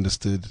really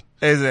understood.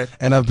 Is it?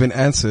 And I've been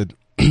answered.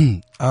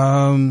 I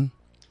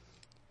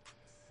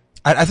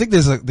think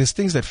there's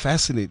things that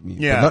fascinate me,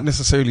 but not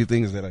necessarily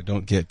things that I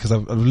don't get. Cause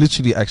I've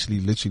literally asked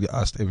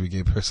every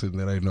gay person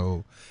that I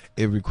know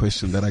every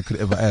question that I could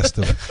ever ask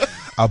them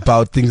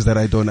about things that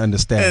I don't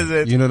understand. Is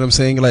it? You know what I'm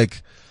saying?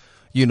 Like,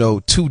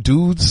 two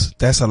dudes,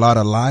 that's a lot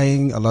of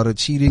lying, a lot of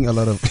cheating,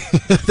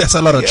 that's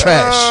a lot of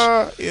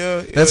trash.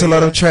 That's a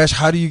lot of trash.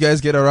 How do you guys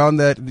get around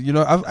that?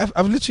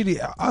 I've literally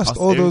asked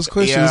all those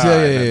questions.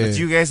 Yeah. But do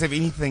you guys have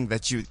anything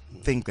that you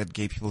think that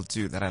gay people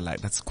do that I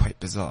like? That's quite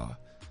bizarre.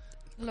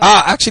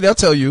 Actually, I'll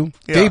tell you.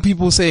 Gay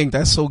people saying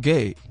that's so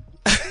gay.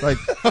 Like,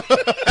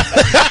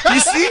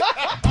 you see?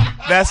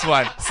 That's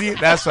one.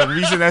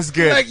 Reason that's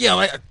good.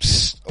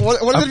 What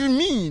does that even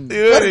mean?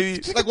 What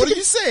are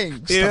you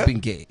saying? Stop being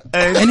gay.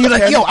 And you're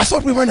like, I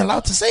thought we weren't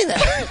allowed to say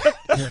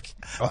that.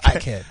 I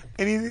can't.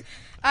 Anything?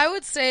 I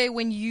would say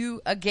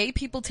gay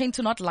people tend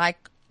to not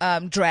like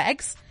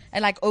drags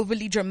and like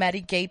overly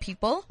dramatic gay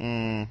people.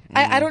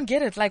 I don't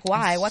get it. Like,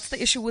 why? What's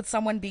the issue with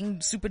someone being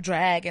super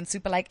drag and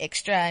super like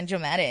extra and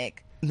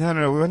dramatic? No,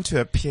 we want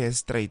to appear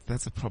straight.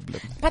 That's a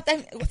problem. But then,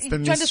 do you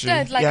mystery.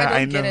 understand? Like, I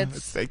don't get it.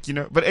 It's like,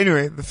 but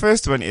anyway, the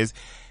first one is,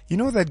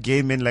 that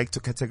gay men like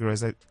to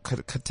categorize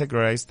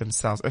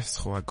themselves,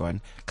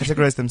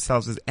 categorize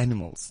themselves as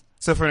animals.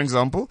 So for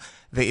example,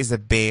 there is a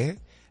bear,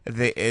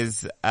 there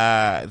is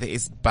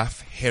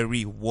buff,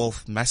 hairy,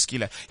 wolf,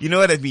 muscular. You know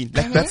what I mean?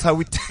 Like, that's how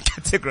we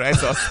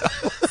categorize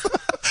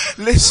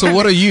ourselves. So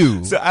what are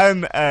you? So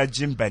I'm a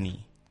gym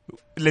bunny.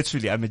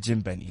 Literally, I'm a gym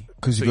bunny.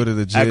 Cause you go to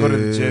the gym. I go to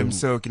the gym,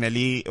 so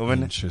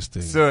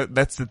interesting. So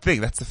that's the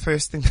thing. That's the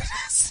first thing that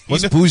I see.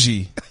 What's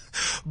bougie?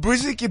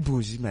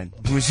 Bougie, man.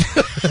 Bougie.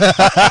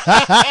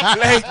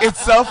 Like,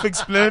 it's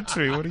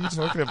self-explanatory. What are you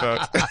talking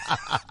about?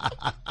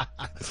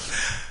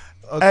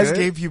 Okay. As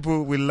gay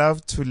people, we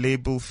love to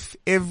label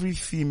every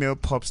female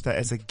pop star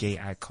as a gay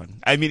icon.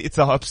 I mean, it's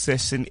our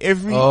obsession.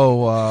 Oh,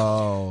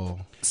 wow.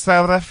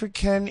 South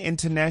African,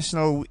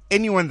 international,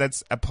 anyone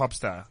that's a pop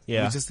star.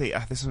 Yeah. We just say,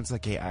 this one's a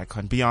gay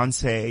icon.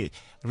 Beyonce,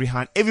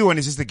 Rihanna, everyone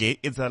is just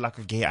like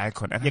a gay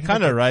icon. And you're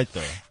kind of right,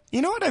 though.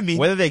 You know what I mean?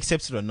 Whether they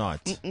accept it or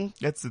not.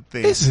 That's the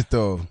thing. Is it,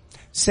 though?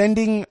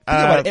 Sending,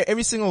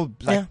 every single,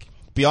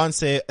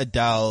 Beyonce,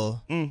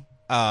 Adele,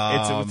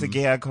 it's a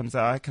gay icon's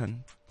an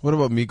icon. What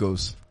about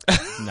Migos?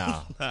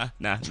 Nah.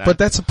 But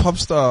that's a pop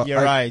star.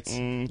 You're right.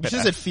 You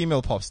just said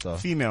female pop star.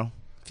 Female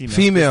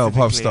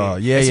pop star.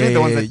 Yeah.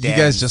 You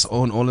guys just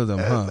own all of them,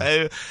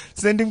 huh?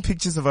 Sending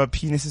pictures of our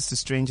penises to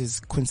strangers is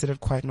considered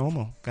quite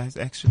normal. Guys,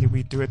 actually,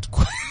 we do it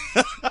quite...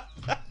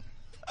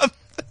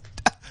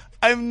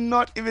 I'm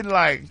not even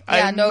lying.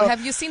 Yeah, I'm no. not-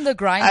 Have you seen the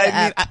Grindr I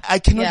mean, app? I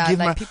cannot yeah, give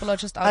like my. people are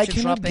just out I here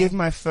cannot dropping. give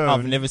my phone.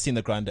 I've never seen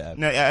the Grindr app.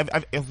 No,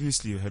 I've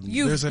obviously heard.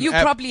 You There's an you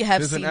app. probably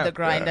have There's an seen the app,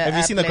 Grindr yeah. app. Have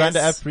you seen the Grindr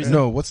app, Reason?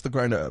 No, what's the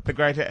Grindr app? The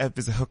Grindr app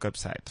is a hookup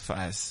site for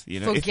us, you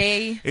know. For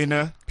gay you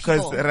know,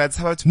 because people. that's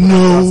how to put No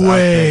ourselves out there.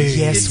 way.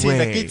 Yes, It's way.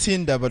 like it's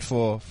Tinder, but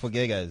for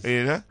gay guys.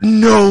 You know?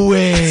 No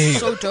way.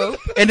 So dope.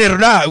 And then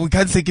nah, we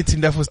can't say get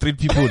Tinder for straight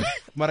people.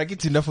 Mara, get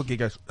Tinder for gay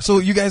guys. So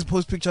you guys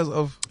post pictures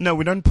of? No,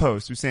 we don't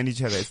post. We send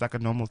each other. It's like a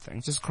normal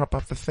thing. Just crop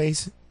up the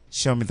face.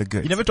 Show me the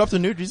good. You never dropped a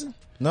nude, Reason?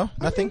 No,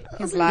 nothing.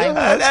 He's lying.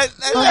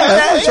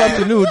 I dropped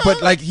the nude,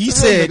 but like he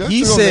said,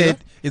 nigga.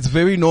 it's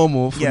very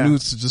normal for Yeah.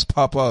 nudes to just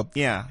pop up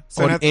Yeah.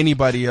 So on not-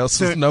 anybody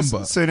else's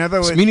number. So in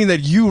other words, Meaning that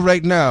you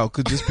right now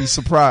could just be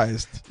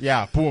surprised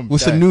Yeah, boom.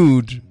 with a that.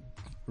 nude,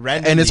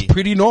 Randomly. and it's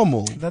pretty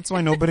normal. that's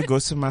why nobody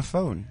goes to my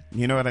phone.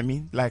 You know what I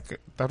mean? Like,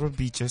 that would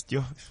be just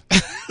your...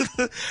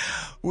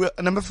 Well,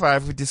 number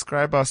 5, we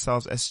describe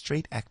ourselves as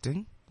straight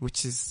acting,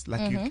 which is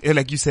like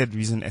you said,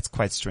 Reason, it's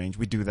quite strange.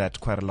 We do that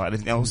quite a lot.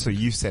 And also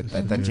you said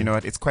that you know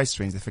what, it's quite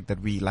strange, the fact that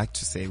we like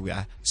to say we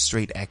are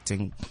straight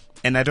acting.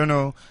 And I don't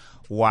know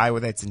why,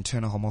 whether it's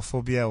internal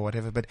homophobia or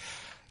whatever, but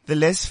the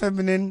less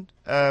feminine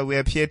we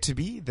appear to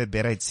be, the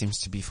better it seems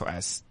to be for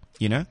us.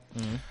 You know?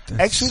 That's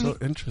Actually, so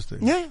interesting.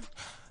 yeah.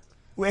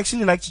 We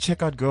actually like to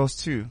check out girls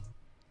too.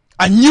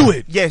 I knew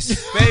it. Yes.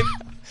 Babe,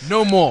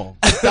 no more.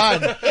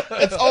 done.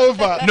 It's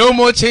over. No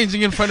more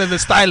changing in front of the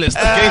stylist,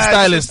 the gay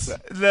stylist.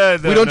 No,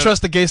 We don't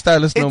trust the gay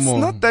stylist no It's more.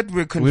 not that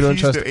we're confused We don't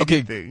trust. or Okay,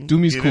 anything.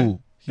 Doomy's you know?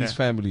 cool. He's Yeah.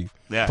 family.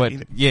 Yeah, But you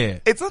know. yeah.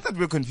 It's not that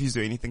we're confused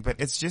or anything, but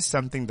it's just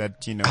something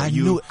that, you know,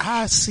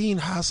 I seen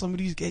how some of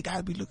these gay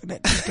guys be looking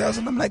at these girls,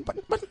 and I'm like, but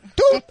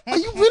dude, are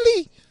you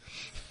really?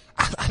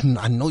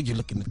 I know you're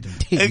looking at them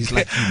titties,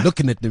 like you're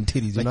looking at them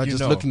titties. You're Like not you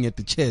just know. looking at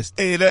the chest.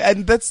 You know,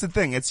 and that's the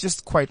thing. It's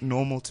just quite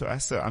normal to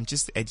us. So I'm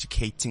just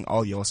educating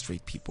all your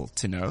straight people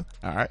to know.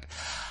 All right.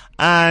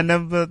 And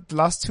the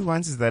last 2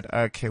 ones is that,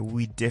 okay,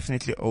 we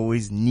definitely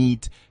always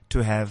need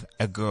to have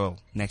a girl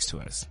next to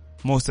us.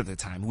 Most of the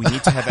time, we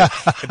need to have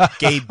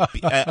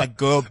a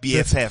girl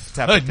BFF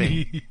type of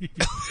thing.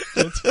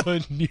 That's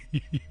funny.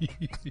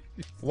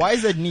 Why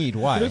is that need?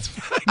 Why?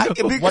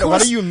 Because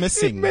What are you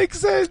missing? It makes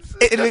sense.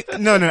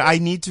 No, I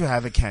need to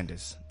have a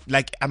Candace.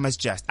 Like, I must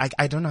just,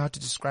 I don't know how to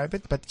describe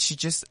it, but she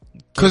just,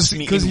 Because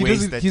gives me in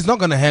ways that, he's not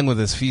gonna hang with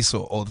his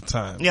fiso all the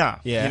time. yeah,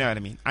 Yeah. you know what I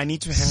mean? I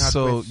need to hang out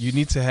So with, you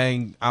need to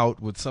hang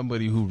out with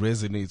somebody who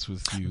resonates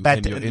with you but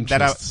and your that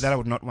interests. I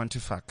would not want to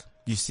fuck.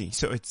 You see,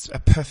 so it's a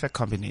perfect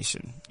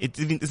combination. It's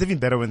even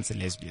better when it's a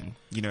lesbian.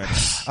 You know what I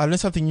mean? I learn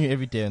something new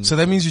every day. So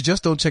that means you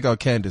just don't check out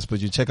Candace,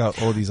 but you check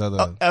out all these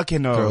other Okay,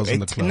 no, girls in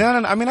the it's- club.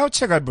 no. I mean, I'll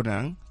check out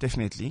Bonang,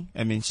 definitely.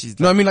 I mean, she's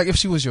No, I mean like if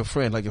she was your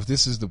friend, like if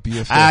this is the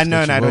BFF.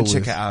 no, that I you don't roll check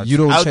with, her out. You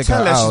don't I'll check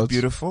tell her her out. she's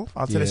beautiful.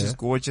 I'll tell her Yeah. she's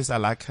gorgeous. I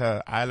like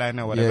her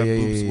eyeliner, whatever,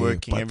 boobs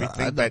working, but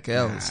everything. The But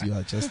girls, you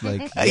are just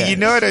like you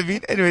know what I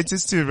mean? Anyway,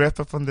 just to wrap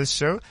up on this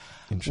show,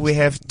 we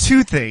have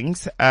 2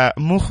 things.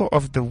 Mucho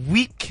of the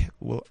week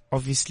will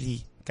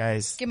obviously,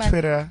 guys, Come on.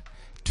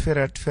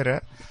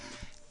 Twitter.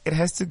 It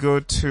has to go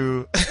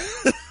to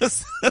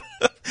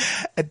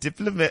a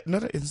diplomat.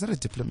 It's not a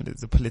diplomat.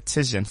 It's a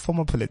politician,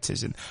 former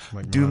politician,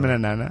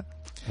 Dumanana,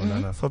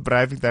 for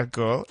bribing that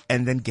girl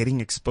and then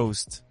getting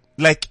exposed.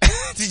 Like,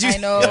 did you? I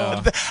know.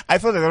 Yeah. I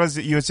thought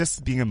that you were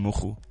just being a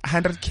muhu.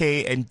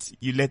 100K and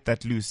you let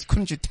that loose.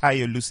 Couldn't you tie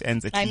your loose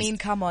ends at I least? mean,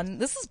 come on.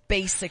 This is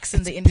basics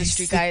in the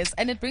industry, guys.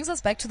 And it brings us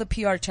back to the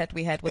PR chat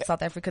we had with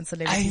South African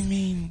celebrities. I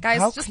mean, guys,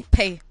 how just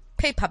pay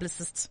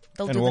publicists.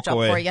 They'll And do the walk job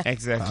away. for you.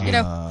 Exactly. You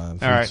know? All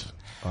right.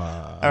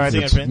 All right,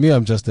 right. Me,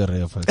 I'm just a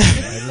ref. I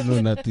don't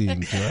know nothing.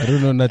 I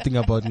don't know nothing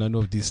about none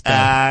of this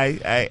stuff.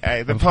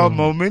 The power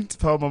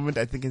moment,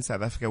 I think in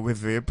South Africa, we're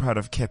very proud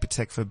of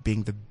Capitec for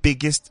being the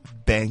biggest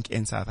bank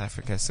in South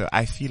Africa. So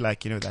I feel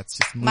like, you know, that's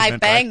just My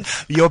movement, bank.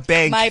 right? Your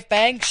bank. My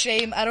bank,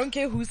 shame. I don't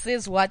care who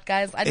says what,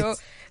 guys. I know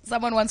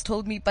someone once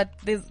told me, but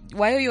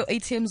why are your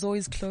ATMs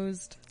always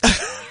closed?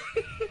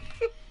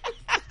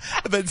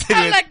 But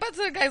I'm like, but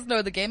guys,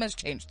 no, the game has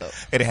changed though.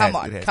 It Come has,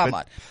 on.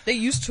 but- They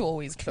used to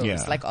always close.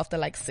 Yeah. Like after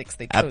like 6,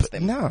 they close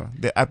them. No,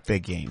 they're up their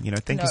game. You know,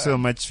 thank you No. so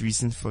much,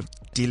 Reason, for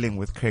dealing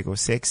with Craig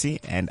O'Sexy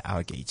and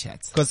our gay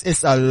chats. Because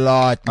it's a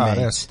lot, man.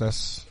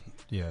 That's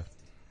yeah.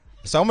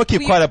 So I'm gonna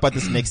keep quiet about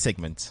this next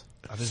segment.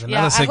 There's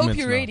Yeah, I hope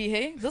you're ready,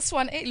 hey? This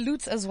one, hey,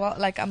 Lutz as well.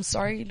 Like, I'm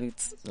sorry,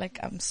 Lutz. Like,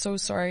 I'm so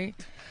sorry.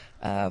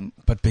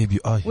 But babe, you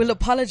are here. We'll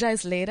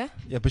apologize later.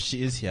 Yeah, but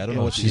she is here. I don't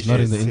know what she's she not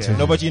is. in the interview.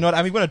 No, but you know what?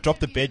 I'm gonna drop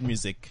the bed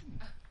music.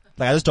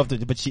 Like I just dropped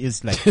it, but she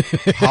is like,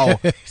 how?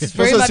 She's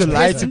very much to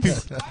lie to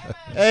present. people.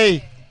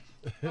 Hey,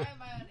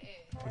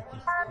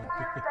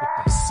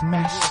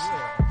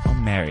 Smash or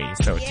marry.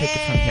 So take it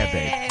from here,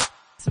 babe.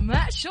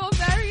 Smash or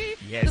marry.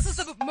 Yes. This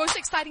is the most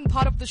exciting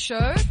part of the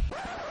show.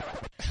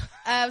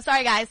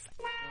 Sorry guys.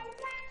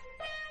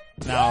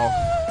 now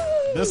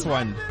this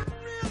one.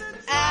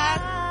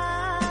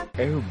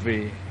 Oh,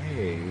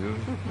 behave.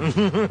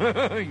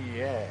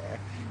 Yeah.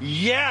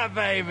 Yeah,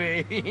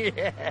 baby.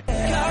 Yeah.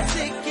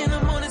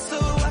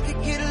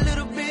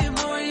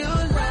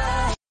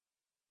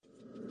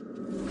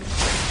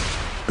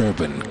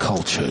 Urban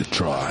Culture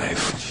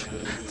Drive.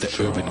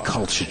 The Urban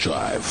Culture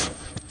Drive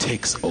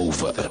takes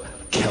over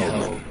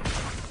Kelman.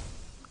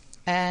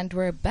 And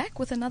we're back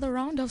with another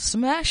round of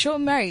Smash or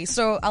Marry.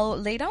 So I'll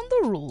lay down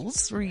the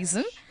rules,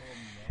 reason.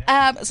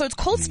 So it's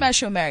called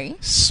Smash or Marry.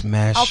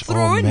 Smash I'll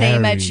throw or a name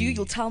at marry. you.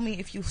 You'll tell me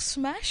if you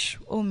smash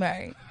or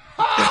marry.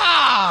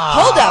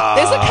 Hold up.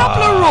 There's a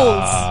couple of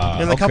rules.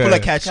 There's a couple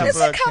of catches. There's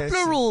a couple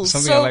of rules.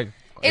 Something I So like.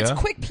 it's Yeah?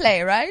 quick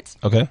play, right?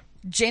 Okay.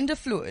 Gender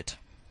fluid.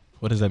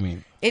 What does that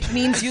mean? It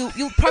means you'll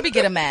probably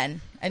get a man.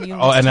 And you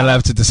Oh, and I'll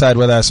have to decide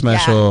whether I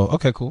smash Yeah. or...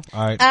 Okay, cool.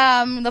 All right.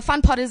 The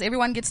fun part is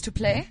everyone gets to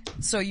play,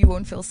 so you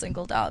won't feel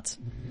singled out.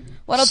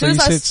 What I'll So do you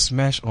is said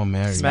smash or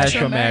marry. Smash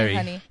or marry,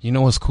 honey. You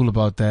know what's cool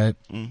about that?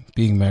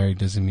 Being married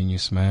doesn't mean you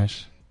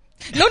smash.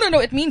 No,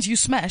 it means you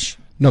smash.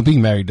 No,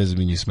 being married doesn't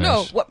mean you smash.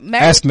 No, what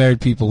married? Ask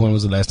married people when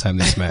was the last time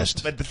they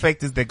smashed. But the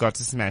fact is they got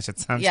to smash at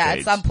some Yeah, stage.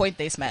 at some point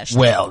they smash.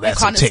 Well, You that's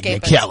a can't escape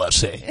it.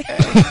 technicality.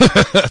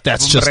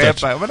 That's just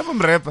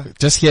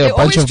just hear They a bunch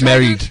always of try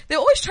married. They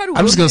always try to.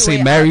 I'm just gonna worm their say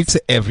way married out.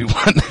 to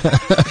everyone.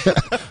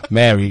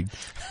 Married.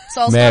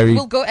 So I'll married.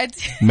 start. We'll go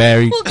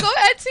Married. We'll go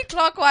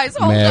anti-clockwise.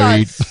 Hold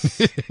Married.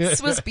 on.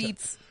 Swiss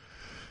beats.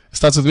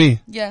 Starts with me.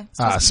 Yeah.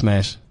 Ah, Swiss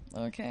smash.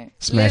 Okay.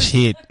 Smash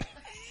Liz.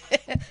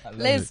 hit.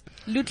 Liz,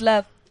 loot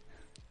love.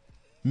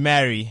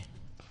 Marry.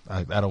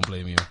 I don't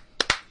blame you.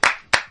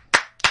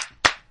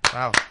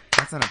 Wow,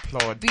 that's an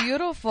applaud.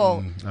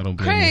 Beautiful. I don't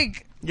blame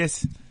Craig.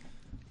 Yes.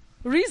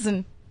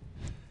 Reason.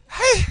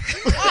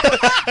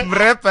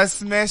 Mrepa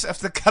smash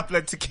after a couple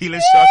of tequila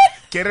shots.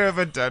 Get it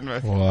over done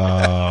with. you.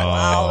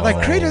 Wow.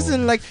 Like Craig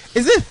doesn't like.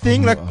 Is there a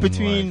thing like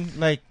between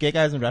like gay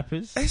guys and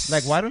rappers?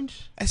 Like why don't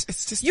you?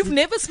 It's just. You've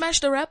never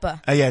smashed a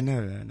rapper. Yeah,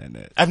 no.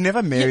 I've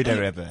never married a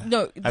rapper.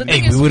 No, the I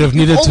thing mean, is, we would have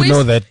you've needed to always-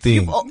 know that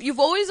thing. You've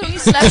always only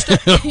smashed.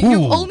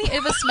 You've only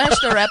ever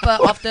smashed a rapper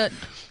after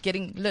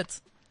getting lit.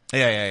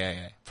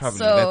 Yeah. Probably.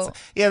 So-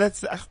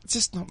 that's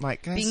just not my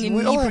guys. Being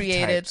we all have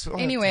inebriated. types, we all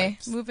have Anyway,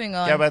 types. moving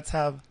on. Yeah, but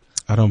how?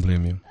 I don't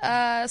blame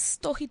you.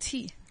 Story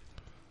T.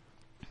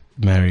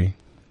 Marry.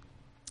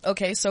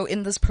 Okay, so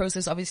in this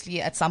process,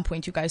 obviously, at some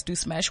point you guys do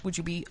smash. Would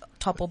you be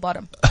top or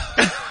bottom?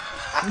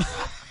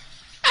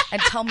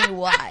 And tell me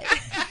why.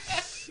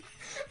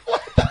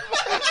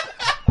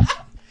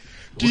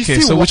 Okay,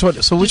 so which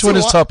one? So which one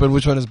is top and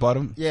which one is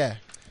bottom? Yeah.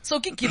 So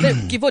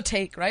give or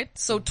take, right?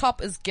 So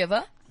top is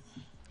giver,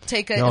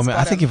 taker No, is man.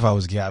 bottom. I think if I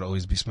was gay, I'd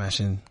always be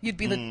smashing. You'd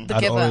be the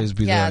I'd giver. always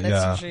be yeah, the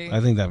that's yeah. usually.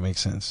 I think that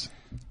makes sense.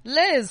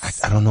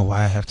 Liz, I don't know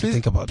why I have to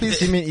think about Please this.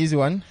 give me an easy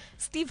one.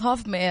 Steve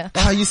Hofmeyer.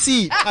 Ah, you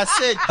see, I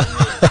said.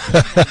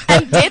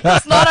 And death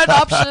is not an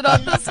option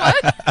on this one.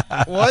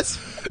 What?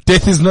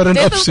 Death is not an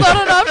Death option. is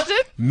not an option.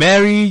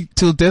 Marry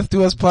till death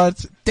do us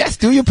part. Death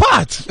do your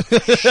part.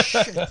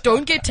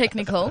 Don't get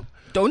technical.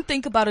 Don't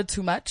think about it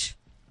too much.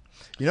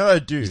 You know what I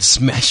do?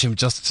 Smash him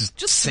just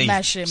to say.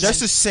 Smash him. Just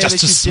to say Just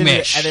that to you did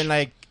it, smash. and then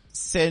like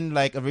send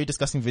like a very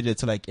disgusting video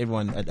to like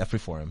everyone at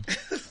AfriForum,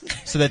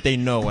 so that they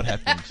know what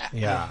happened.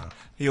 Yeah.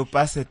 You'll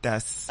pass it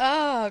us.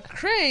 Ah,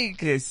 Craig.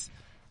 Yes.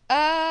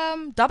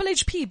 Double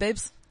HP,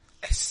 babes.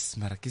 Yes,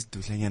 mara ke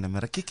dulanyana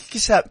mara ke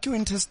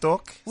winter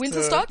stock.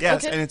 Winter So, stock?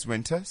 Yes, Okay. and it's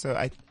winter, so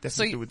I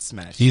definitely you- would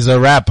smash. He's a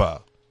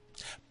rapper.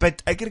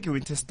 But I get a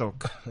winter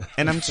stock,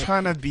 and I'm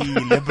trying to be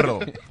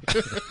liberal.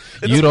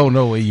 You don't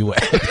know where you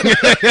at.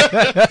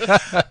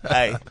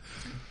 Aye.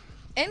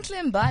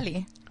 Entle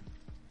Mbali.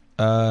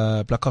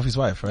 Black Coffee's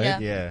wife,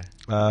 right? Yeah.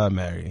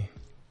 Mary.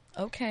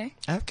 Okay.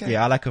 Okay.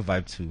 Yeah, I like her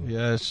vibe too.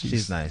 Yeah,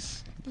 she's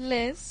nice.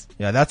 Liz.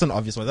 Yeah, that's an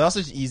obvious one. That's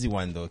also an easy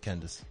one though,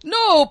 Candace.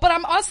 No, but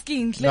I'm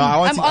asking. No, I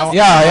want I'm to- I- asking.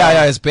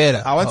 Yeah, it's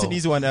better. I want Oh. an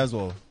easy one as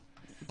well.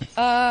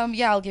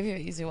 Yeah, I'll give you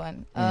an easy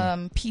one.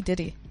 P.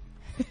 Diddy.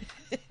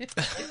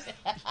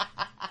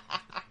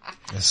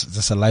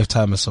 That's a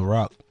lifetime of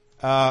Ciroc.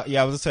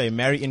 Yeah, I was gonna say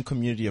marry in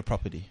community or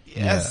property.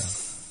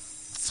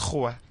 Yes.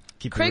 Schoa.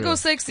 Keep it Craig real.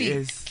 Sexy.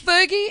 Yes.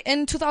 Fergie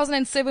in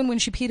 2007 when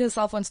she peed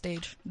herself on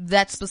stage.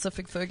 That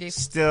specific Fergie.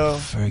 Still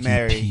Fergie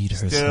marry. peed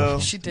herself. Still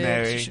She did.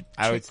 marry. She should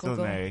I would check still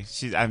Google. marry.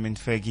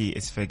 Fergie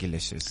is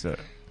Fergie-licious. So.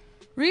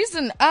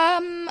 Reason.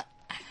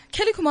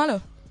 Kelly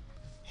Kumalo.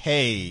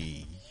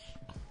 Hey.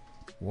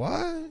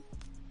 What?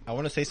 I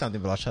want to say something,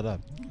 but I'll shut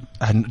up.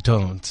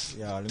 Don't.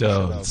 Yeah, let me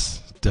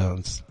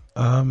Don't.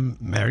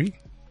 Mary?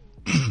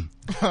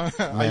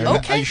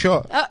 Are you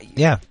sure?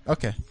 Yeah.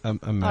 Okay. I'm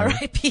married.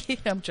 R.I.P.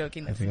 I'm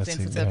joking. That's I think I said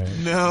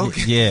insensitive. married. No.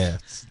 Yeah.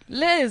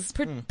 Liz.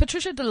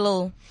 Patricia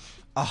DeLille.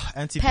 Ah,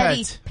 Auntie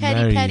Patty.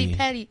 Pat.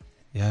 Patty.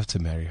 You have to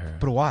marry her.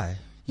 But why?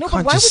 No,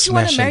 can't but why just would you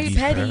want to smash and marry leave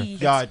her. Patty?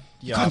 Yeah,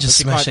 You can't just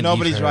but smash and leave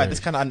nobody's her. right. It's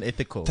kind of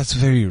unethical. That's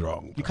very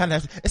wrong. You kind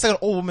of have to, it's like an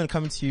old woman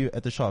coming to you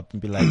at the shop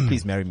and be like,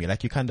 please marry me.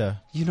 Like you kind of,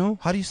 You know?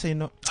 how do you say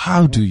no?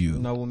 How do you?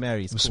 No, we'll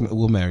marry. It's cool.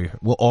 We'll marry her.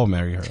 We'll all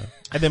marry her.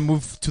 And then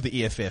move to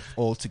the EFF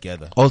all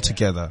together. All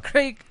together.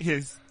 Craig.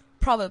 Yes.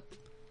 Proverb.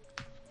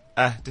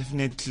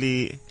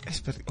 Definitely.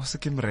 But also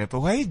Kim rapper.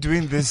 Why are you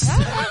doing this?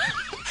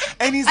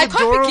 And he's I can't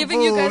be adorable.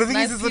 giving you guys The thing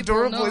nice is, he's people,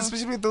 adorable, no.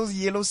 especially with those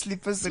yellow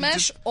slippers.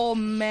 Smash or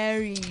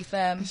marry,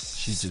 fam?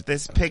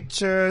 This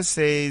picture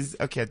says,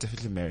 okay, I'd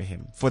definitely marry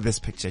him for this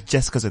picture,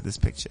 just because of this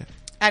picture.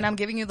 And I'm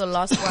giving you the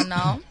last one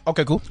now.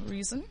 Okay, cool.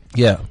 Reason.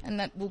 Yeah. And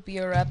that will be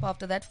a wrap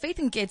after that. Faith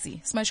and Getty,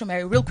 smash or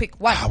marry, real quick.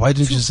 One. Why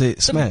didn't two, you say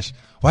three. smash?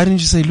 Why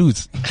didn't you say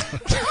loot?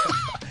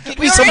 Get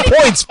me some already-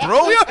 points,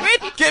 bro. we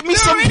already- Get me we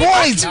some already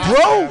points, got-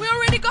 bro. We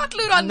already got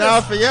loot on Nah,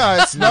 this.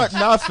 yeah, it's not,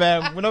 nah,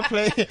 fam. We're not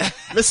playing.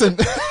 Listen.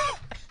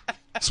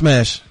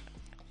 Smash.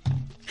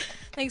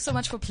 Thanks so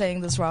much for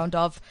playing this round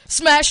of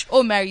Smash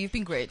or Marry. You've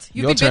been great.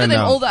 You've Your been better turn than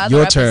now. all the other Your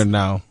rappers. turn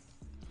now.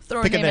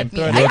 Throw Pick a a name name, at me.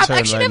 throw a Your I've turn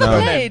actually right never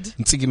now. played.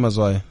 Ntiki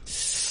Mazwai.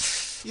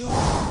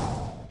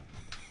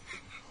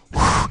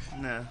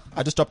 No.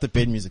 I just dropped the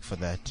bed music for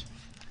that.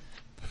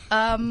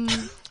 Oh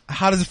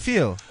How does it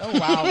feel?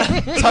 wow.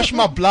 Touch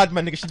my blood,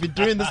 my nigga. She's been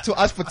doing this to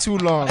us for too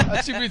long.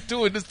 I should be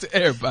doing this to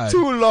everybody.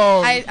 Too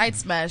long. I'd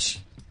smash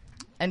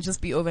and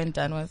just be over and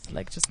done with.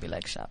 Like, just be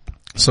like, sharp.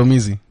 So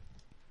easy.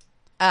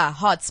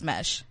 Hard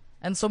smash.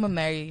 And Soma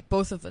Marry.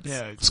 Both of it.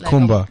 Yeah, It's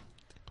Kumba.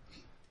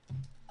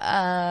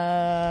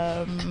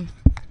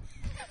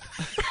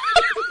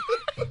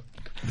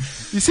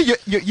 You see,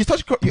 you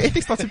start, your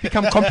ethics start to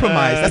become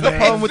compromised. That's the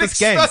problem with this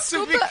game.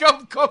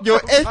 Your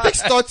ethics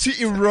start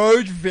to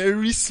erode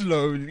very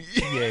slowly.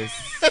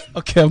 Yes.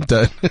 Okay, I'm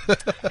done.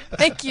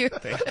 Thank you.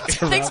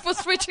 Thanks for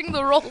switching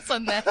the roles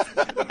on that.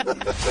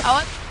 I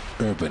want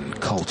Urban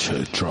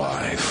Culture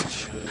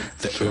Drive.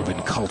 The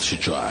Urban Culture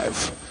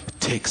Drive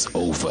takes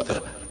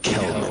over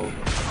Kelman.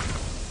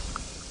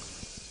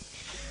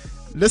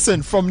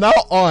 Listen, from now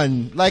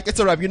on, like, it's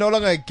alright. You're no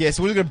longer a guest.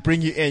 We're going to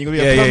bring you in. You're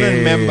going to be a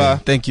permanent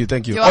member. Thank you.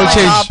 You're I'll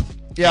right. change.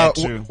 Yeah,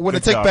 Yeah, true. we're going to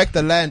Good take job. back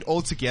the land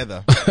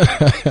altogether.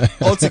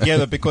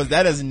 Altogether, because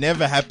that has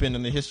never happened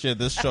in the history of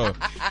this show.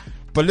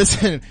 But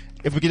listen,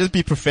 if we could just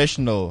be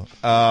professional,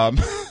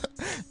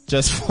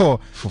 just for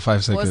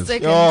 5 seconds.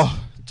 second. Oh,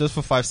 just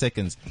for 5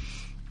 seconds.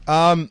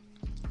 Every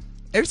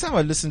time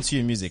I listen to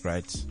your music,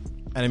 right?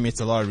 And I mean, it's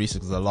a lot of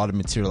research, there's a lot of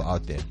material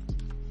out there.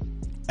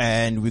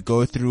 And we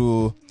go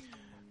through,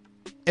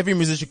 every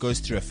musician goes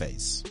through a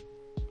phase.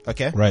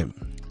 Okay? Right.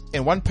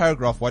 In one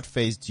paragraph, what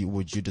phase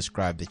would you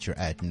describe that you're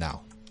at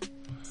now?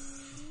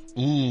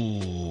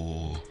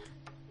 Ooh.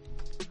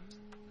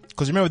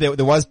 Because remember,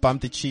 there was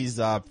Bump the Cheese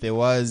Up. There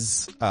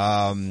was,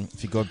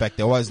 if you go back,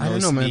 there was I No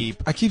don't know, man.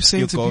 Sleep. I keep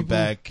saying you to go people-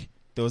 back.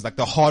 There was like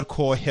the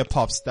hardcore hip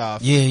hop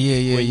stuff. Yeah.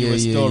 Where you were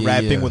still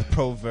rapping yeah. with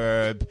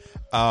Proverb.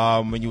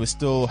 When you were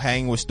still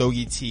hanging with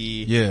Stogie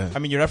T. Yeah. I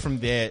mean, you're right from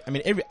there. I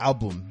mean, every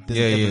album there's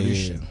Yeah, an yeah,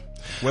 evolution. yeah.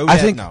 Where we I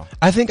at think, now?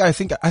 I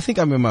think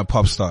I'm in my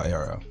pop star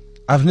era.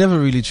 I've never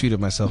really treated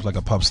myself like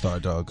a pop star,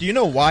 dog. Do you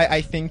know why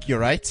I think you're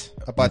right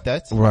about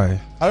that? Right.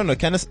 I don't know.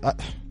 Candace,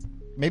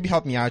 maybe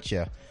help me out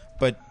here.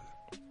 But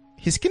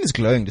his skin is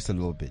glowing just a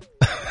little bit.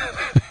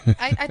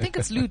 I think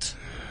it's loot.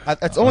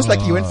 It's almost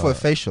like he went for a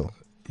facial.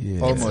 Yeah.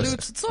 It's Almost.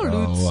 loot. It's all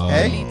loot. wow.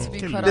 Hey? Really, to be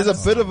quite There's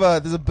honest. a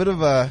bit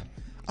of a,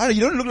 I don't know,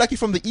 you don't look like you're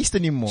from the East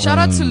anymore. Shout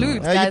out to loot, You-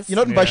 guys. You're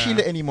not in Bashila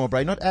anymore,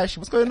 bro. You're not Ash.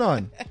 What's going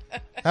on?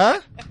 Huh?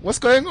 What's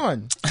going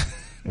on?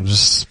 I'm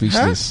just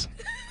speechless.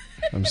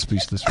 I'm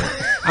speechless.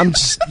 Right? I'm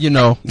just, you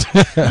know.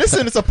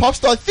 Listen, it's a pop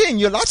star thing.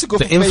 You're allowed to go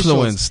the for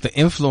facials.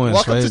 influence,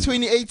 Welcome right? to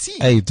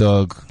 2018. Hey,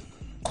 dog.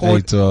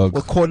 Hey, dog.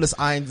 With cordless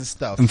irons and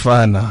stuff.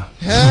 Mfana.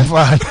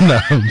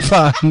 Mfana.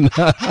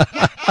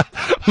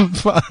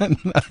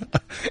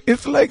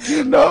 It's like,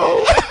 you know.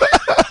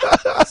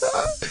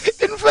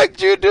 In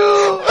fact, you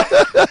do.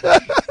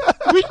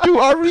 We do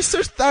our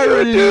research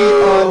thoroughly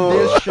on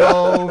this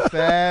show,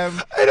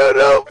 fam. I don't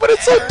know, but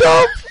it's so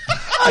dope.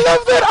 I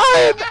love that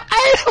iron.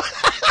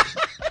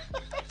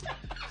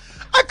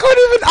 I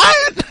couldn't even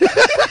iron.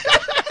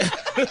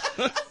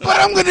 But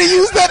I'm going to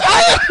use that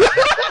iron.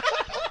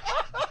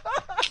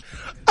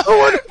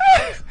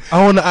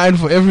 I want to iron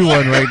for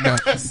everyone right now.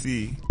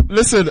 See.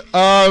 Listen,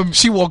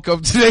 she woke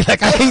up today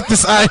like, I hate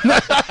this iron.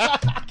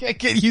 I can't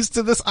get used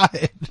to this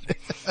iron.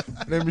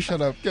 Let me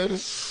shut up.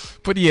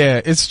 But yeah,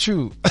 it's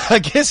true. I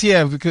guess,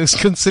 yeah, because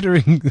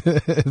considering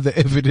the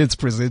evidence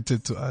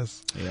presented to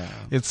us, Yeah.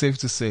 it's safe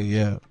to say,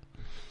 yeah.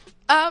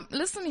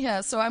 Listen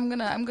here. So I'm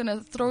gonna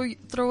throw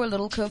a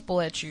little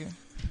curveball at you.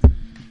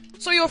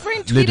 So your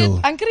friend Little.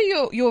 tweeted,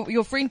 Ankara,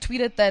 your friend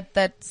tweeted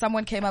that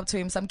someone came up to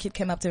him, some kid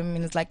came up to him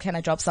and was like, "Can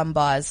I drop some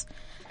bars?"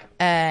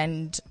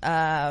 And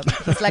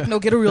he's like, "No,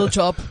 get a real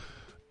job."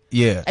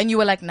 Yeah. And you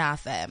were like, "Nah,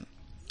 fam,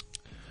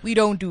 we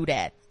don't do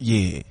that."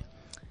 Yeah.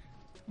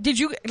 Did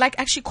you like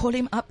actually call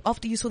him up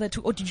after you saw that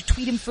tweet, or did you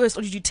tweet him first,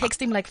 or did you text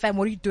him like, "Fam,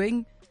 what are you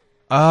doing?"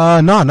 No,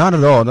 not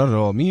at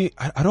all. Me,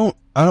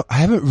 I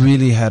haven't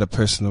really had a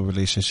personal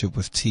relationship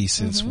with T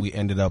since we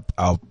ended up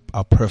our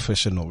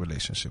professional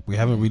relationship. We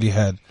haven't really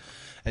had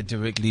a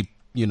directly,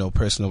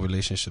 personal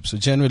relationship. So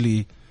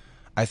generally,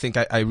 I think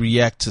I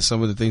react to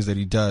some of the things that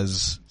he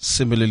does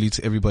similarly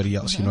to everybody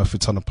else. If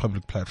it's on a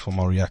public platform,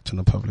 I'll react on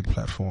a public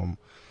platform.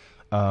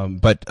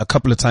 But a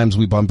couple of times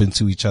we bump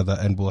into each other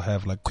and we'll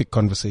have like quick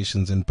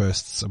conversations and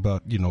bursts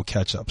about,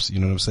 catch ups. You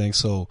know what I'm saying?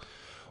 So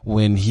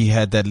when he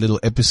had that little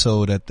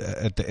episode at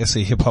the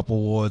SA Hip Hop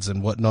Awards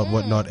and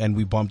whatnot, and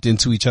we bumped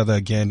into each other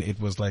again. It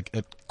was like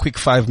a quick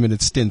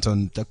 5-minute stint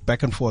on the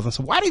back and forth. And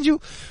so, why did you?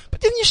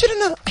 But then you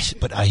shouldn't have.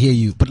 But I hear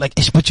you. But like,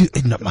 but you.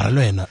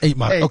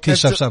 Okay,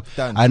 sharp.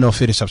 I know,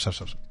 finish,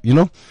 sharp. You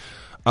know,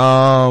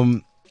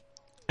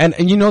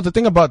 and you know the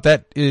thing about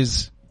that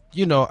is,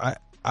 you know,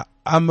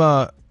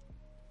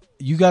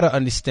 you gotta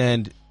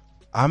understand,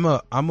 I'm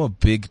a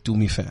big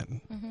Dumi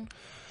fan,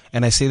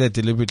 and I say that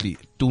deliberately,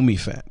 Dumi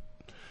fan.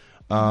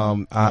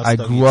 I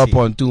grew up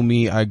on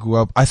Dumi.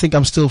 I think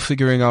I'm still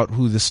figuring out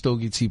who the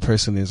Stogie T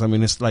person is. I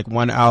mean, it's like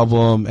one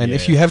album, and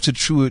if you have to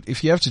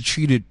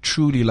treat it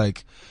truly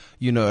like,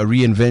 you know, a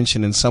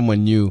reinvention and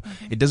someone new,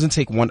 it doesn't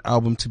take one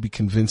album to be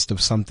convinced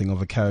of something,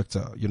 of a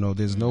character. You know,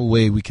 there's no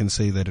way we can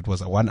say that it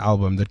was one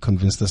album that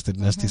convinced us that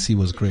Nasty C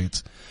was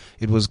great.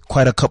 It was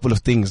quite a couple of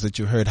things that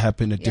you heard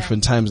happen at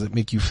different times that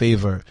make you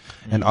favor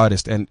an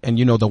artist. And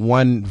you know, the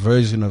one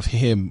version of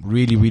him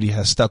really, really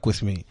has stuck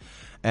with me.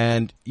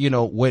 And, you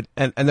know,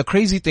 and the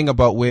crazy thing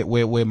about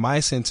where my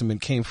sentiment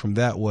came from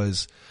that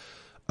was,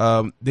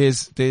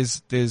 there's,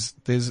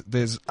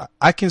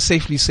 I can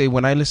safely say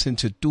when I listened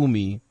to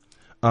Dumi,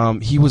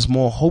 he was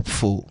more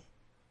hopeful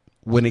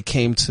when it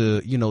came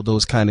to, you know,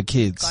 those kind of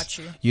kids. Got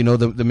you. You know,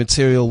 the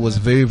material was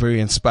very, very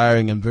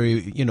inspiring and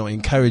very, you know,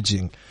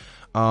 encouraging.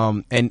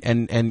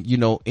 And, you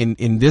know,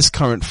 in this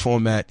current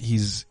format,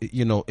 he's,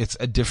 you know, it's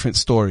a different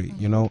story,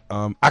 you know.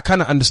 I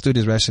kind of understood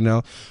his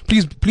rationale.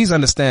 Please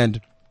understand,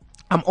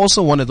 I'm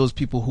also one of those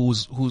people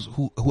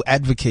who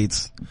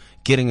advocates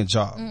getting a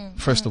job.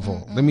 First of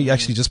all, let me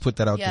actually just put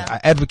that out there. I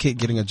advocate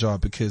getting a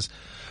job because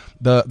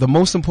the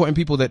most important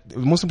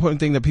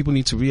thing that people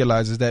need to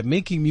realize is that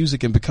making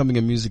music and becoming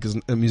a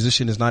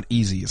musician is not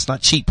easy. It's not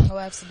cheap. Oh,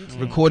 absolutely.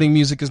 Recording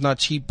music is not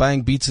cheap.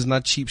 Buying beats is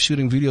not cheap.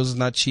 Shooting videos is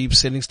not cheap.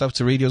 Sending stuff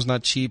to radio is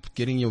not cheap.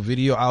 Getting your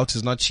video out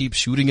is not cheap.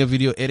 Shooting a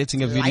video,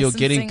 editing a video,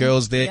 getting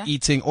girls there,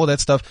 eating, all that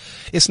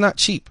stuff. It's not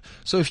cheap.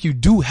 So if you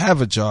do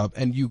have a job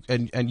and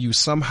you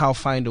somehow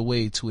find a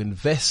way to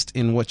invest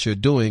in what you're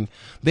doing,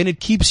 then it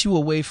keeps you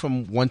away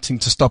from wanting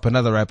to stop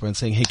another rapper and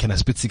saying, hey, can I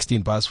spit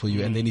 16 bars for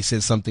you? And then he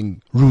says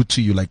something rude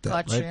to you like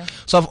that, right?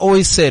 So I've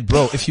always said,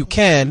 bro, if you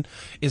can,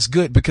 it's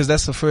good because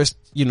that's the first,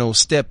 you know,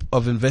 step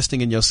of investing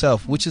in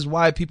yourself, which is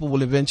why people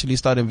will eventually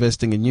start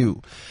investing in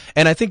you.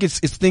 And I think it's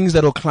things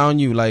that'll clown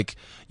you, like,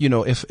 you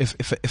know, if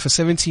a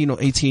 17 or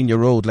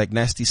 18-year-old like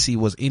Nasty C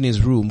was in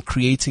his room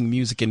creating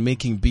music and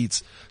making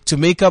beats, to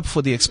make up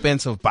for the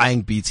expense of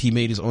buying beats, he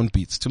made his own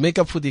beats. To make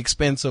up for the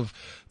expense of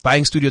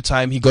buying studio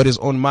time, he got his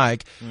own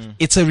mic.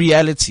 It's a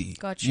reality.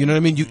 You know what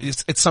I mean?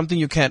 It's something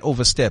you can't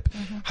overstep.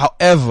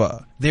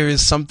 However, there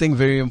is something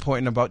very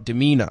important about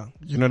demeanor.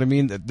 You know what I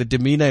mean? The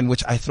demeanor in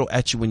which I throw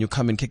at you when you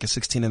come and kick a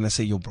 16 and I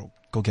say, yo, bro,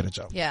 go get a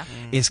job.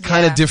 It's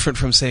kind of different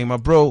from saying, my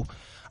bro,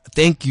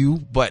 thank you,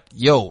 but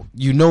yo,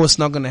 you know it's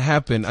not going to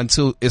happen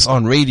until it's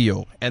on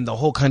radio and the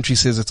whole country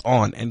says it's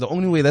on. And the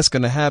only way that's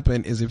going to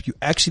happen is if you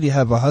actually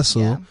have a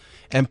hustle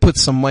and put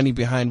some money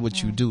behind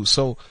what you do.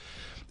 So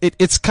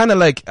it's kind of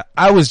like,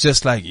 I was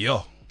just like,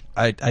 yo,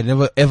 I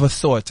never ever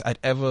thought I'd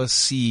ever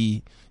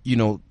see, you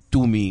know,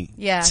 Dumi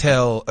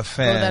tell a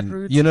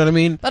fan, you know what I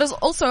mean? But it's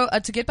also,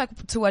 to get back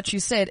to what you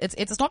said,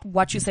 it's not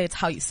what you say, it's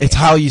how you say it. It's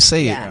how you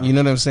say it. You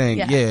know what I'm saying?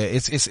 Yeah.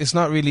 It's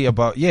not really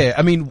about,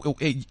 I mean,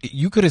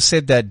 you could have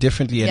said that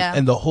differently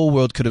and the whole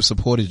world could have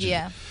supported you.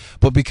 Yeah.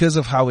 But because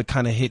of how it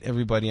kind of hit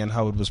everybody and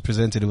how it was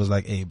presented, it was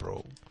like, hey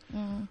bro,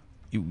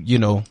 you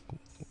know.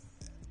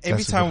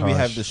 Every time we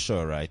have this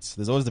show, right,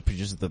 there's always the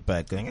producer at the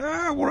back going,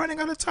 we're running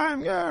out of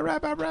time. Yeah,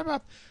 wrap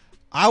up.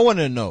 I want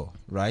to know,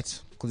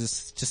 right? Because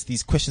it's just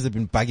these questions have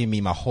been bugging me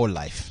my whole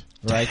life,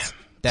 right?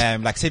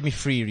 Damn, like set me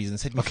free, Reason.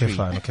 Set me free.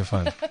 Okay,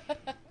 fine.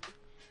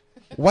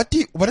 What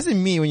does it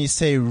mean when you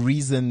say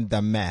Reason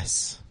the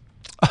Mass?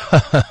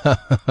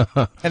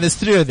 And there's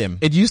 3 of them.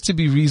 It used to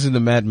be Reason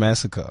the Mad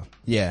Massacre.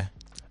 Yeah.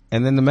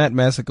 And then the Mad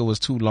Massacre was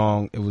too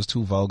long, it was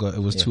too vulgar, it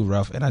was too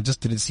rough, and I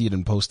just didn't see it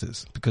in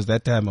posters. Because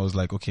that time I was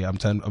like, okay, I'm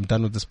done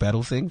with this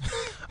battle thing.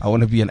 I want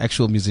to be an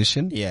actual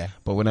musician. Yeah.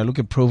 But when I look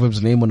at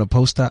Proverb's name on a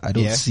poster, I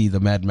don't see the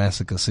Mad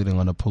Massacre sitting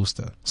on a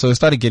poster. So it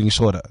started getting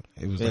shorter.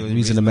 It was like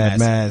Reason the Mad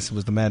Mass, it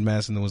was the Mad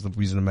Mass, and there was the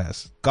Reason the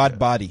Mass. God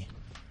Body.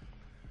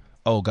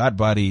 Oh, God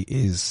Body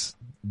is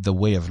the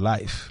way of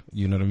life.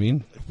 You know what I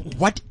mean?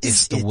 What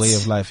is the way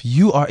of life?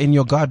 You are in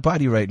your God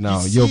body right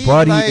now. Your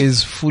body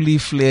is fully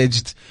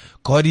fledged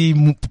God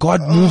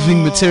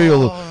moving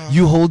material.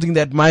 You holding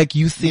that mic,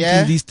 you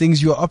thinking these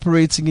things, you're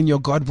operating in your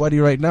God body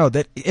right now.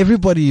 That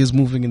everybody is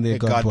moving in their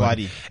God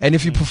body. And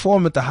if you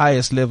perform at the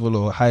highest level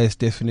or highest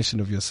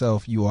definition of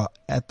yourself, you are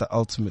at the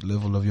ultimate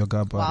level of your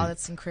God body. Wow,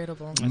 that's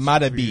incredible.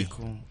 Mother B.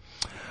 Cool.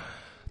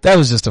 That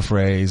was just a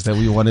phrase that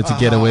we wanted to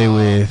get away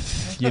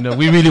with. You know,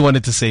 we really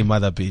wanted to say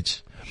mother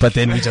bitch. But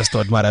then we just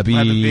thought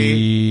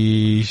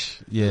Marabish.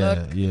 Yeah,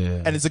 Look.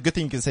 yeah. And it's a good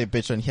thing you can say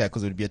bitch on here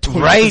because it would be a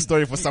totally Right. different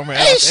story for somewhere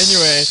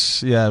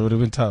else. Anyway. Yeah, it would have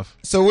been tough.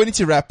 So we need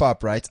to wrap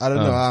up, right? I don't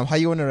know. How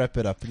you want to wrap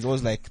it up? It's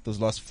always like those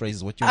last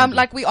phrases. What you wanna do?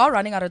 Like we are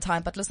running out of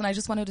time, but listen, I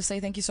just wanted to say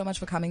thank you so much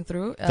for coming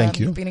through. Thank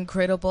you. You've been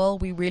incredible.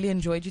 We really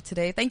enjoyed you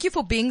today. Thank you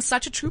for being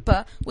such a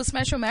trooper with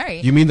Smash or Marry.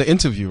 You mean the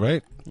interview,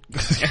 right?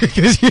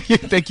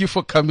 Thank you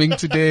for coming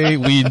today.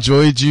 We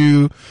enjoyed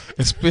you,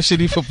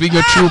 especially for being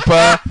a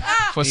trooper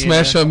for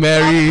Smash or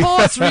Marry. Of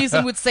course,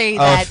 Reason would say Oh,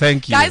 that.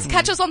 thank you. Guys,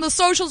 catch us on the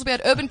socials. We're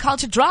at Urban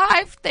Culture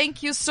Drive.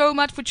 Thank you so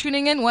much for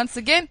tuning in once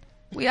again.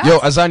 We are. Yo,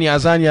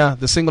 Azania,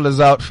 the single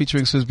is out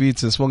featuring Swizz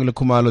Beatz and Swangile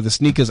Kumalo. The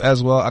sneakers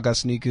as well. I got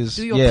sneakers.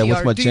 Do your yeah, PR,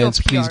 with my do your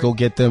gents. Please PR. go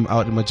get them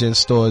out in my gents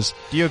stores.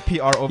 Do your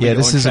PR over Yeah, your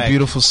this own is track. a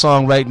beautiful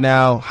song right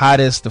now.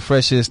 Hottest, the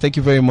freshest. Thank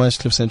you very much,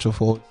 Cliff Central,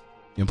 for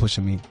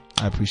pushing me.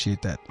 I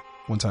appreciate that.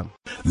 One time.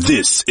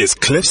 This is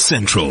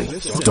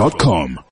CliffCentral.com.